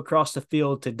one deep across the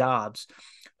field to Doubs,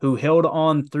 who held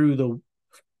on through the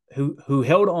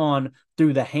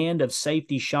hand of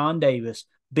safety Sean Davis.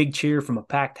 Big cheer from a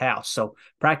packed house. So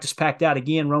practice packed out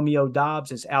again. Romeo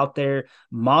Doubs is out there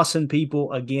mossing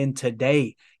people again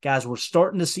today. Guys, we're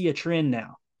starting to see a trend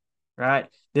now, right?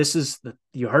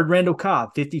 You heard Randall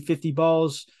Cobb, 50-50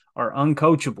 balls are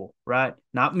uncoachable, right?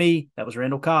 Not me. That was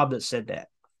Randall Cobb that said that.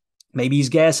 Maybe he's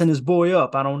gassing his boy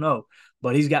up. I don't know,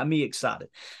 but he's got me excited.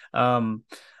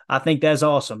 I think that's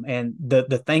awesome. And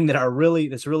the thing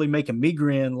that's really making me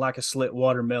grin like a slit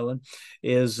watermelon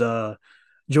is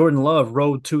Jordan Love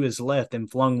rode to his left and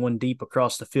flung one deep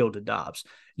across the field to Doubs.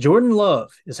 Jordan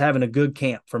Love is having a good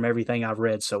camp from everything I've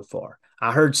read so far.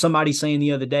 I heard somebody saying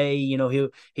the other day, you know,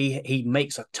 he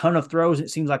makes a ton of throws.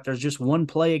 It seems like there's just one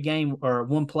play a game or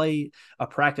one play a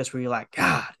practice where you're like,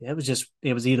 God, it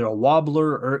was either a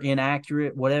wobbler or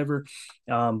inaccurate, whatever.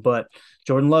 But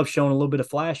Jordan Love's showing a little bit of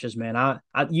flashes, man.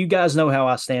 You guys know how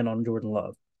I stand on Jordan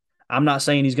Love. I'm not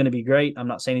saying he's going to be great. I'm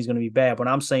not saying he's going to be bad. What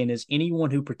I'm saying is anyone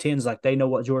who pretends like they know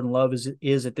what Jordan Love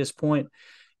is at this point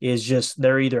is just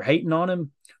they're either hating on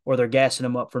him or they're gassing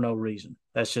him up for no reason.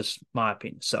 That's just my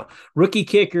opinion. So rookie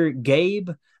kicker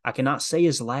Gabe, I cannot say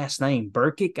his last name,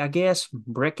 Brkic, I guess,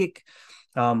 Brkic,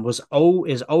 is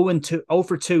 0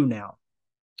 for 2 now.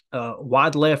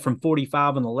 Wide left from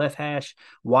 45 on the left hash,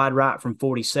 wide right from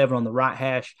 47 on the right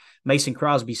hash. Mason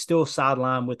Crosby still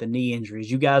sidelined with a knee injury.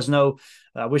 As you guys know,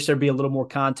 I wish there'd be a little more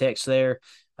context there,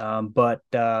 but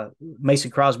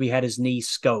Mason Crosby had his knee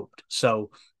scoped.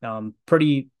 So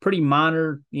pretty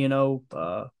minor,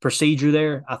 procedure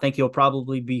there. I think he'll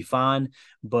probably be fine,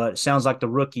 but it sounds like the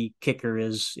rookie kicker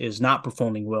is not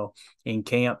performing well in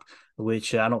camp,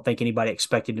 which I don't think anybody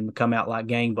expected him to come out like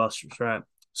gangbusters, right?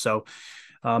 So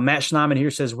Matt Schneidman here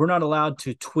says, we're not allowed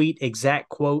to tweet exact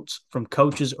quotes from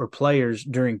coaches or players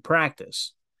during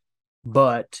practice,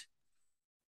 but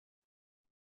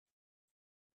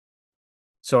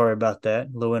sorry about that,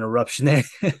 a little interruption there.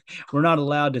 We're not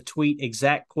allowed to tweet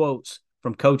exact quotes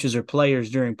from coaches or players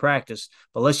during practice,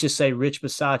 but let's just say Rich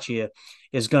Bisaccia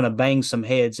is going to bang some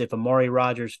heads if Amari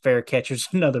Rogers fair catches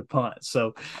another punt.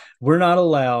 So we're not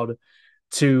allowed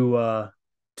to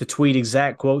tweet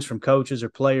exact quotes from coaches or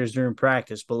players during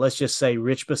practice, but let's just say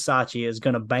Rich Bisaccia is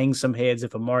going to bang some heads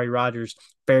if Amari Rogers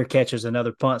fair catches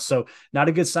another punt. So not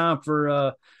a good sign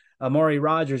for Amari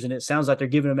Rogers, and it sounds like they're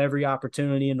giving him every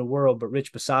opportunity in the world, but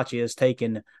Rich Bisaccia is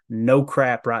taking no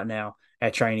crap right now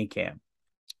at training camp.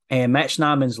 And Matt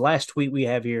Schneidman's last tweet we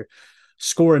have here,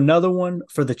 score another one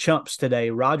for the Chumps today.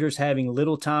 Rogers having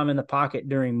little time in the pocket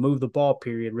during move the ball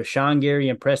period. Rashawn Gary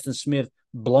and Preston Smith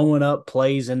blowing up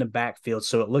plays in the backfield.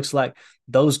 So it looks like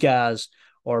those guys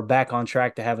are back on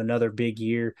track to have another big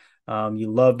year. You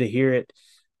love to hear it.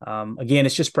 Again,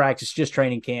 it's just practice, just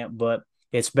training camp, but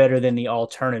it's better than the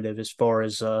alternative as far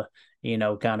as, getting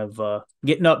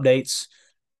updates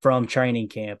from training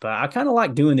camp. I kind of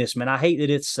like doing this, man. I hate that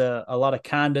it's a lot of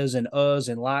kindas and uhs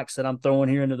and likes that I'm throwing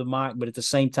here into the mic, but at the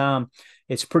same time,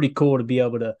 it's pretty cool to be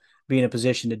able to be in a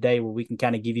position today where we can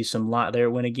kind of give you some live there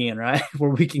when again, right?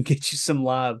 Where we can get you some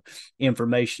live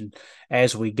information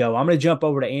as we go. I'm going to jump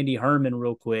over to Andy Herman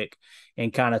real quick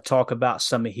and kind of talk about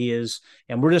some of his,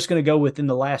 and we're just going to go within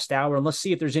the last hour and let's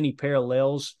see if there's any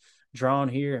parallels drawn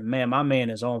here. Man, my man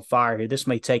is on fire here. This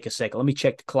may take a second. Let me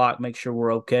check the clock, make sure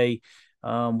we're okay.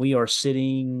 We are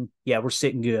sitting. Yeah, we're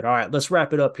sitting good. All right, let's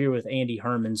wrap it up here with Andy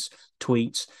Herman's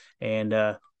tweets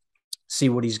and see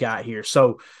what he's got here.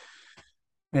 So,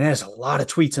 and there's a lot of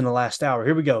tweets in the last hour.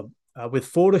 Here we go. With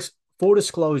full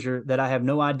disclosure that I have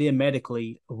no idea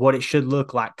medically what it should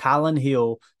look like. Kylan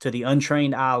Hill, to the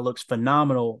untrained eye, looks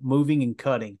phenomenal moving and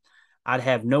cutting. I'd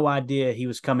have no idea he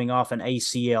was coming off an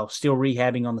ACL, still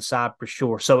rehabbing on the side for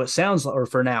sure. So it sounds, or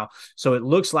for now, so it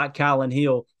looks like Kylan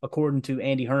Hill, according to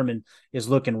Andy Herman, is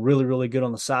looking really, really good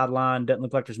on the sideline. Doesn't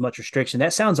look like there's much restriction.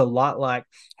 That sounds a lot like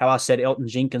how I said Elton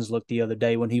Jenkins looked the other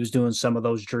day when he was doing some of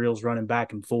those drills, running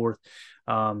back and forth,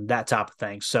 that type of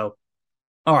thing. So,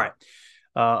 all right.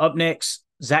 Up next,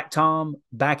 Zach Tom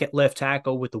back at left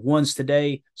tackle with the ones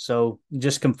today. So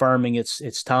just confirming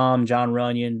it's Tom, John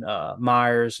Runyon,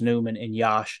 Myers, Newman, and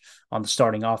Yash on the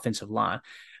starting offensive line.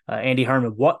 Andy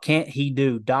Herman, what can't he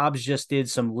do? Dobbs just did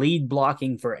some lead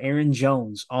blocking for Aaron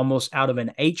Jones, almost out of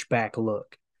an H-back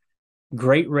look.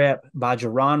 Great rep by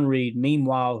Jarran Reed,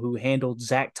 meanwhile, who handled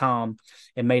Zach Tom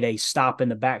and made a stop in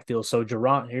the backfield. So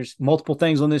Jarran, here's multiple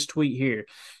things on this tweet here.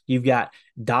 You've got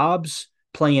Dobbs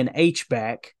playing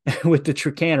H-back with the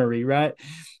chicanery, right?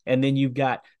 And then you've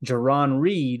got Jarran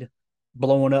Reed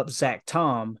blowing up Zach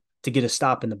Tom to get a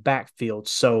stop in the backfield.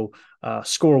 So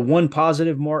score one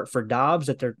positive mark for Dobbs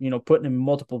that they're, putting him in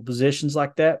multiple positions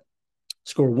like that.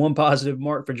 Score one positive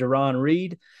mark for Jarran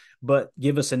Reed, but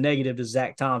give us a negative to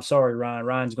Zach Tom. Sorry, Ryan.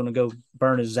 Ryan's going to go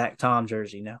burn his Zach Tom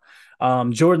jersey now.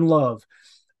 Jordan Love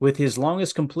with his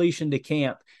longest completion to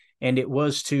camp, and it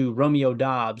was to Romeo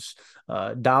Dobbs.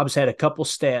 Dobbs had a couple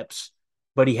steps,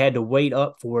 but he had to wait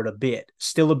up for it a bit.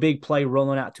 Still a big play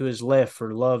rolling out to his left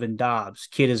for Love and Dobbs.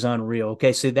 Kid is unreal.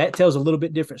 Okay, so that tells a little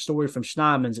bit different story from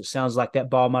Schneidman's. It sounds like that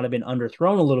ball might have been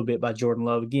underthrown a little bit by Jordan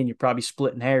Love. Again, you're probably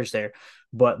splitting hairs there.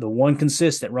 But the one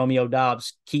consistent, Romeo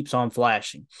Dobbs, keeps on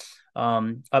flashing.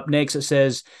 Up next, it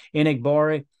says,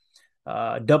 Enagbare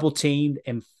double-teamed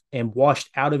and washed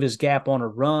out of his gap on a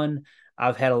run.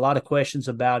 I've had a lot of questions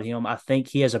about him. I think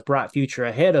he has a bright future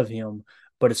ahead of him,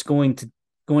 but it's going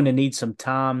to need some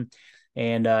time.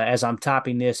 And as I'm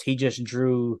typing this, he just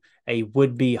drew a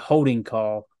would-be holding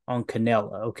call on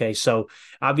Canella. Okay, so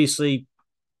obviously,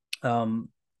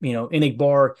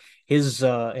 Enagbare,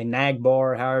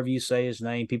 Enagbar, however you say his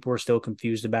name, people are still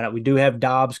confused about it. We do have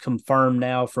Dobbs confirmed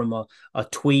now from a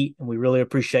tweet, and we really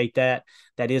appreciate that.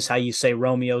 That is how you say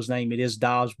Romeo's name. It is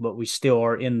Dobbs, but we still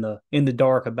are in the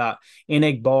dark about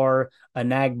Enagbar,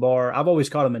 Enagbar. I've always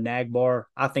called him Enagbar.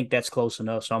 I think that's close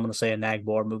enough, so I'm going to say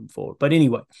Enagbar moving forward. But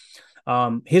anyway,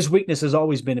 his weakness has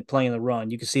always been at playing the run.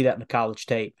 You can see that in the college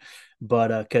tape.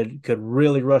 but could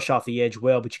really rush off the edge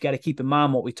well. But you got to keep in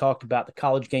mind what we talked about. The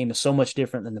college game is so much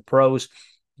different than the pros.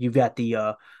 You've got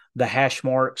the hash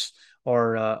marks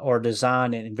are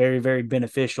designed and very, very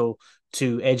beneficial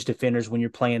to edge defenders when you're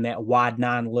playing that wide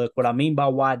nine look. What I mean by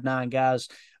wide nine, guys,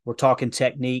 we're talking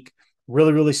technique.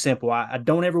 Really, really simple. I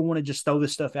don't ever want to just throw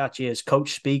this stuff out you as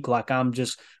coach speak like I'm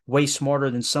just way smarter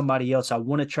than somebody else. I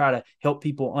want to try to help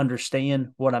people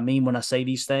understand what I mean when I say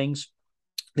these things.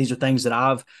 These are things that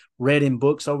I've read in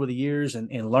books over the years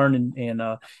and learned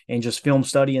and just film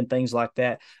study and things like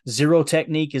that. Zero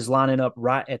technique is lining up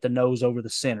right at the nose over the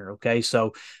center. Okay.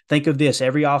 So think of this.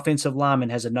 Every offensive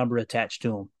lineman has a number attached to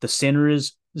them. The center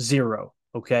is 0.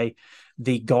 Okay.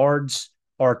 The guards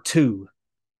are 2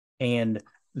 and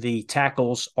the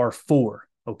tackles are 4.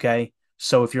 Okay.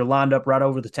 So if you're lined up right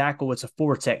over the tackle, it's a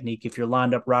 4 technique. If you're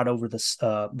lined up right over the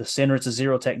center, it's a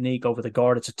 0 technique. Over the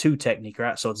guard, it's a 2 technique,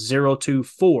 right? So it's 0, 2,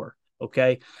 4.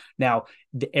 Okay. Now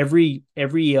every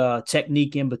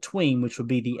technique in between, which would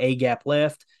be the A gap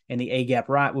left and the A gap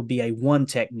right, would be a 1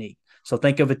 technique. So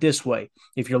think of it this way.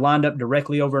 If you're lined up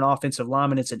directly over an offensive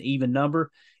lineman, it's an even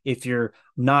number. If you're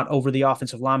not over the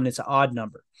offensive lineman, it's an odd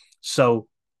number. So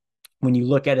when you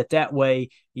look at it that way,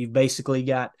 you've basically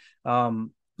got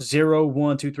 0,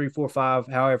 1, 2, 3, 4, 5.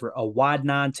 However, a wide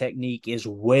 9 technique is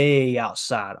way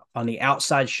outside on the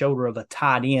outside shoulder of a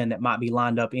tight end that might be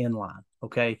lined up in line.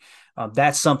 Okay.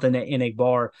 That's something that N.A.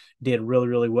 Barr did really,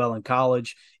 really well in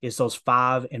college is those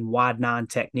 5 and wide 9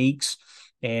 techniques.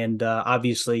 And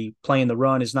obviously playing the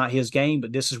run is not his game,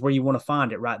 but this is where you want to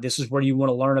find it, right? This is where you want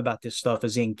to learn about this stuff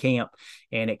is in camp.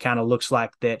 And it kind of looks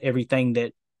like that everything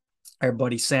that our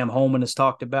buddy Sam Holman has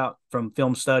talked about from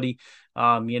film study,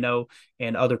 and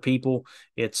other people,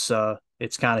 it's kind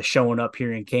of showing up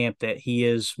here in camp that he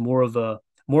is more of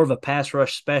a pass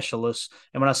rush specialist.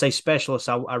 And when I say specialist,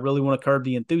 I really want to curb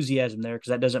the enthusiasm there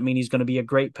because that doesn't mean he's going to be a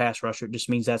great pass rusher. It just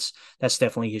means that's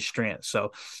definitely his strength.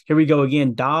 So here we go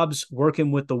again. Dobbs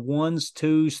working with the 1s,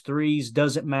 2s, 3s,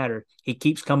 doesn't matter. He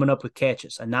keeps coming up with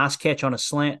catches. A nice catch on a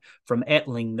slant from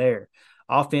Etling there.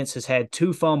 Offense has had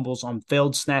 2 fumbles on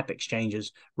failed snap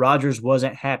exchanges. Rodgers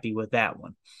wasn't happy with that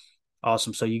one.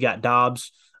 Awesome. So you got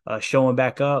Dobbs showing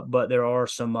back up, but there are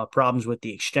some problems with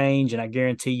the exchange. And I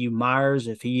guarantee you Myers,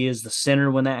 if he is the center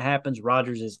when that happens,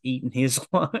 Rodgers is eating his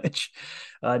lunch.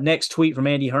 Next tweet from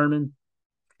Andy Herman.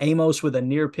 Amos with a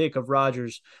near pick of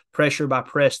Rodgers. Pressure by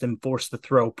Preston forced the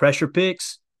throw. Pressure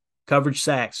picks, coverage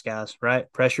sacks, guys, right?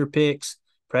 Pressure picks.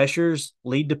 Pressures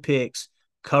lead to picks.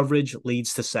 Coverage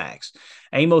leads to sacks.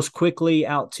 Amos quickly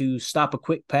out to stop a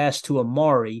quick pass to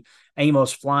Amari.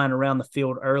 Amos flying around the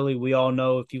field early. We all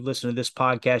know, if you listen to this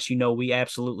podcast, you know we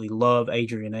absolutely love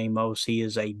Adrian Amos. He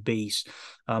is a beast.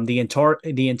 The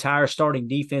entire starting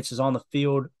defense is on the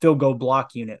field goal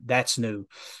block unit. That's new.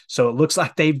 So it looks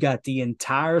like they've got the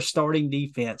entire starting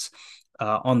defense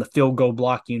on the field goal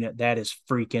block unit. That is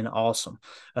freaking awesome.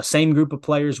 Same group of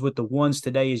players with the 1s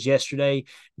today as yesterday.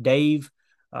 Dave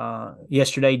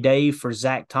for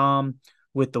Zach Tom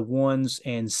with the 1s,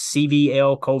 and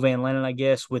CVL, Cole Van Lannon, I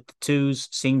guess, with the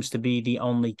 2s seems to be the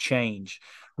only change.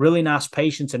 Really nice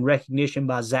patience and recognition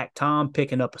by Zach Tom,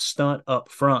 picking up a stunt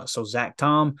up front. So Zach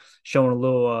Tom showing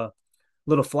a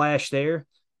little flash there,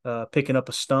 picking up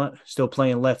a stunt, still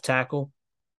playing left tackle.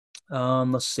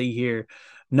 Let's see here.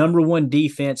 Number 1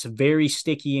 defense, very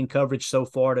sticky in coverage so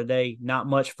far today. Not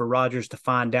much for Rodgers to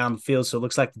find down the field. So it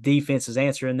looks like the defense is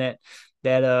answering that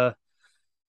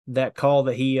call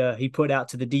that he put out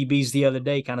to the DBs the other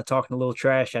day, kind of talking a little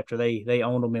trash after they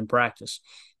owned them in practice.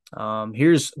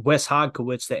 Here's Wes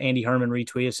Hodkowitz that Andy Herman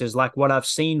retweeted. Says, I like what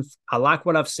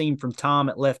I've seen from Tom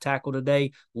at left tackle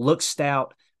today. Looks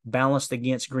stout, balanced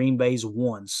against Green Bay's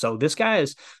 1s. So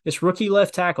this rookie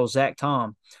left tackle, Zach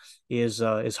Tom, is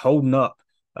holding up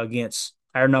against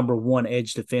our number 1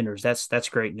 edge defenders. That's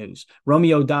great news.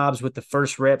 Romeo Dobbs with the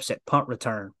first reps at punt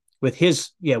return. With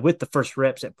the first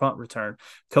reps at punt return.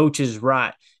 Coach is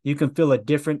right. You can feel a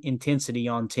different intensity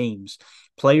on teams.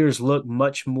 Players look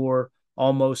much more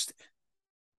almost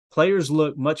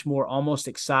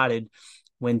excited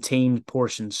when team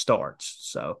portion starts.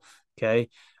 So, okay.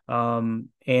 And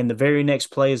the very next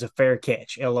play is a fair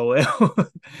catch. LOL. All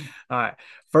right.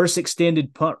 First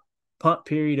extended punt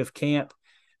period of camp.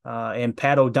 And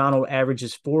Pat O'Donnell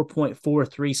averages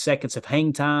 4.43 seconds of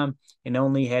hang time and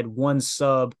only had 1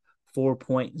 sub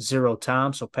 4.0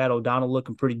 times. So Pat O'Donnell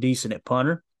looking pretty decent at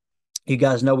punter. You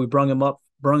guys know we brung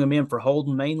him in for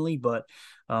holding mainly, but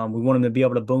we want him to be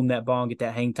able to boom that ball and get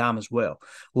that hang time as well.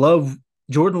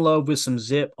 Jordan Love with some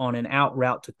zip on an out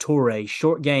route to Torrey.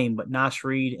 Short game, but nice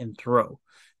read and throw.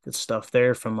 Good stuff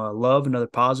there from Love, another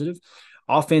positive.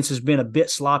 Offense has been a bit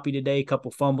sloppy today, a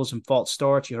couple fumbles and false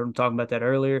starts. You heard him talking about that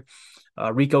earlier.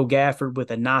 Rico Gafford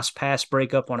with a nice pass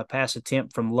breakup on a pass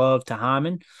attempt from Love to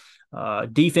Hyman.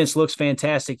 Defense looks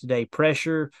fantastic today.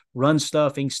 Pressure, run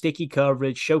stuffing, sticky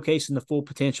coverage, showcasing the full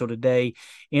potential today.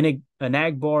 An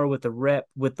Agbar with the rep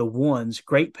with the ones.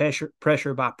 Great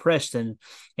pressure by Preston,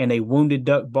 and a wounded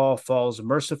duck ball falls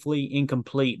mercifully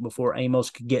incomplete before Amos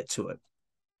could get to it.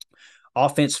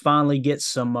 Offense finally gets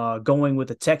some going with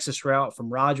the Texas route from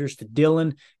Rogers to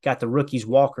Dillon. Got the rookie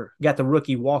Walker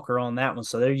on that one.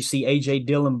 So there you see A.J.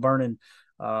 Dillon burning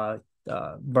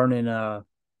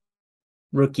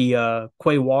rookie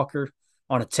Quay Walker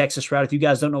on a Texas route. If you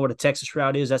guys don't know what a Texas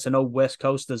route is, that's an old West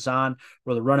Coast design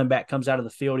where the running back comes out of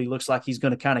the field. He looks like he's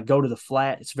going to kind of go to the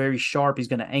flat. It's very sharp. He's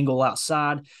going to angle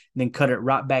outside and then cut it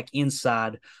right back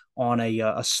inside on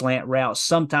a slant route.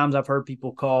 Sometimes I've heard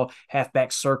people call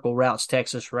halfback circle routes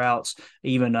Texas routes,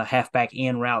 even halfback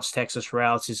end routes Texas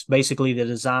routes. It's basically the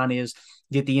design is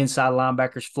get the inside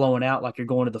linebackers flowing out like you're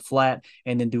going to the flat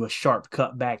and then do a sharp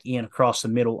cut back in across the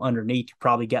middle underneath. You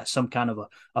probably got some kind of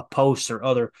a post or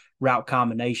other route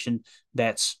combination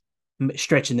that's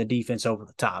stretching the defense over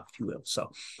the top, if you will.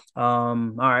 So, all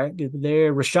right, good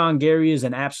there. Rashawn Gary is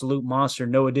an absolute monster.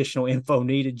 No additional info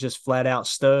needed, just flat out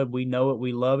stud. We know it.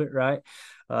 We love it, right?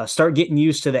 Start getting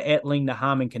used to the Etling to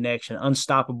Hyman connection.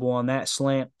 Unstoppable on that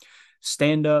slant.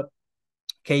 Stand up,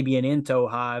 KB and Into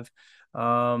Hive.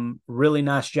 Really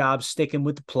nice job sticking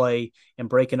with the play and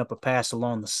breaking up a pass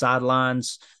along the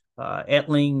sidelines.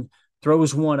 Etling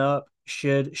throws one up.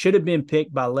 Should have been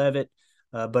picked by Levitt.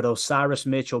 But Osiris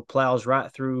Mitchell plows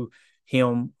right through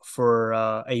him for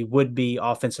a would-be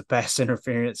offensive pass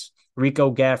interference.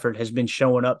 Rico Gafford has been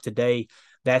showing up today.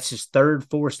 That's his third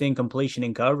forced incompletion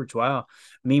in coverage. Wow.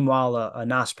 Meanwhile, a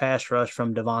nice pass rush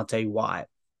from Devontae White.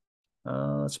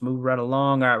 Let's move right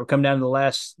along. All right, we're coming down to the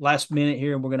last minute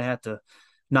here, and we're going to have to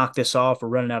knock this off. We're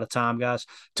running out of time, guys.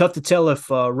 Tough to tell if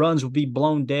runs will be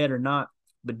blown dead or not.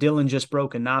 But Dillon just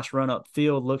broke a nice run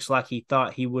upfield. Looks like he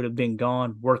thought he would have been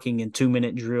gone, working in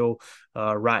 2-minute drill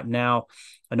right now.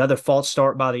 Another false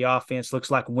start by the offense. Looks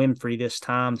like Winfrey this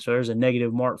time. So there's a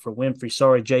negative mark for Winfrey.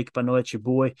 Sorry, Jacob. I know that's your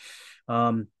boy.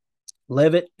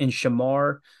 Levitt and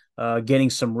Shamar getting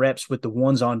some reps with the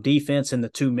ones on defense in the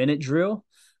 2-minute drill.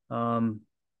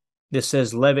 This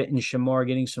says Levitt and Shamar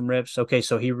getting some reps. Okay,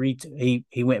 so he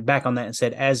went back on that and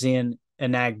said, as in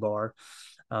an Agbar.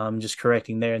 Just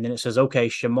correcting there. And then it says, okay,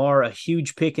 Shamar, a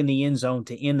huge pick in the end zone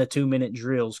to end the 2-minute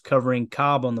drills, covering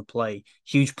Cobb on the play.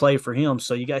 Huge play for him.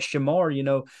 So you got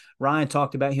Shamar, Ryan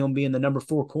talked about him being the number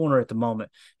 4 corner at the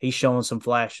moment. He's showing some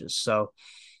flashes. So,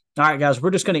 all right, guys,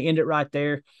 we're just going to end it right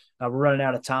there. We're running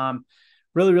out of time.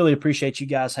 Really, really appreciate you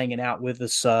guys hanging out with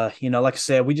us. Like I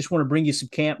said, we just want to bring you some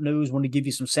camp news, want to give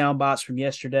you some sound bites from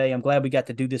yesterday. I'm glad we got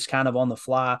to do this kind of on the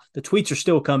fly. The tweets are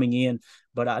still coming in,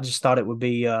 but I just thought it would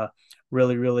be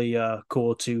really, really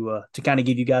cool to kind of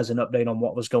give you guys an update on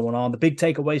what was going on. The big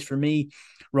takeaways for me,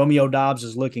 Romeo Doubs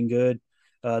is looking good.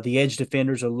 The edge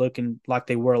defenders are looking like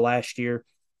they were last year.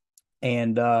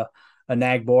 And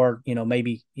Nagbar,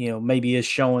 maybe is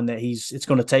showing that it's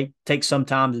going to take some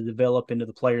time to develop into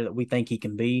the player that we think he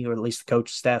can be, or at least the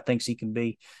coaching staff thinks he can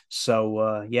be.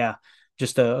 So,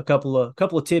 just a couple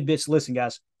of tidbits. Listen,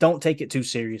 guys, don't take it too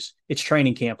serious. It's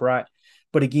training camp, right?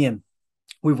 But again,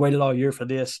 we've waited all year for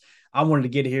this. I wanted to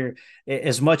get here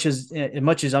as much as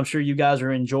I'm sure you guys are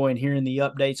enjoying hearing the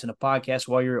updates and the podcast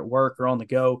while you're at work or on the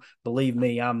go. Believe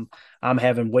me, I'm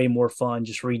having way more fun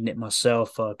just reading it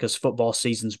myself because football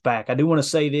season's back. I do want to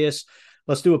say this.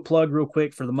 Let's do a plug real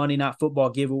quick for the Monday Night Football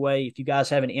giveaway. If you guys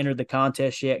haven't entered the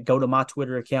contest yet, go to my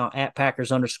Twitter account at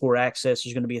Packers_access.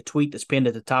 There's going to be a tweet that's pinned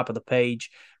at the top of the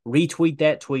page. Retweet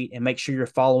that tweet and make sure you're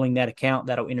following that account.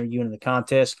 That'll enter you into the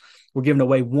contest. We're giving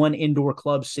away one indoor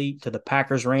club seat to the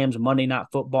Packers-Rams Monday Night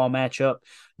Football matchup,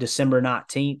 December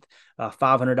 19th.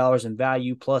 $500 in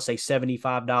value plus a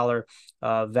 $75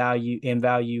 value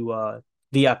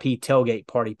VIP tailgate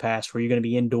party pass where you're going to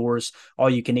be indoors, all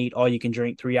you can eat, all you can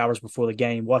drink 3 hours before the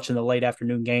game, watching the late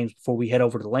afternoon games before we head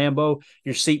over to Lambeau.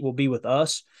 Your seat will be with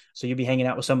us. So you'll be hanging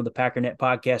out with some of the Packernet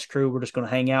podcast crew. We're just going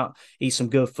to hang out, eat some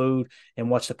good food, and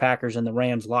watch the Packers and the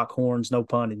Rams lock horns, no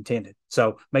pun intended.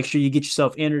 So make sure you get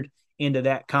yourself entered into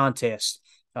that contest.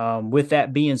 With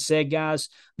that being said, guys,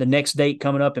 the next date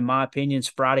coming up, in my opinion, is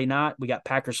Friday night. We got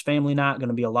Packers Family Night. Going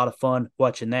to be a lot of fun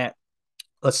watching that.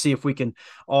 Let's see if we can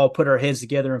all put our heads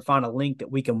together and find a link that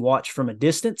we can watch from a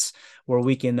distance where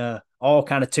we can all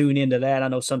kind of tune into that. I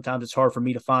know sometimes it's hard for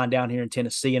me to find down here in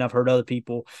Tennessee, and I've heard other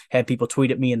people tweet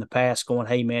at me in the past going,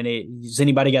 hey, man, has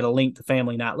anybody got a link to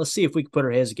Family Night? Let's see if we can put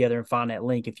our heads together and find that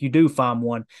link. If you do find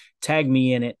one, tag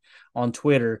me in it on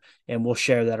Twitter, and we'll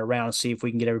share that around and see if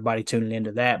we can get everybody tuning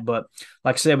into that. But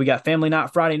like I said, we got family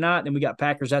night Friday night, and we got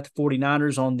Packers at the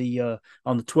 49ers on the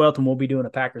 12th, and we'll be doing a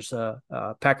Packers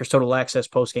Total Access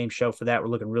post-game show for that. We're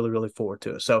looking really, really forward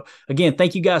to it. So again,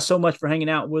 thank you guys so much for hanging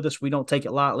out with us. We don't take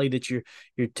it lightly that you're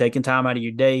taking time out of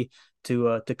your day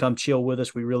to come chill with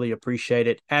us. We really appreciate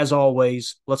it. As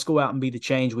always, let's go out and be the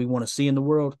change we want to see in the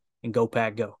world, and go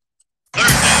Pack go. Third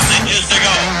down, inches to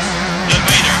go. To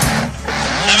Vader.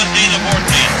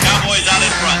 17-14. Cowboys out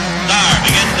in front. Star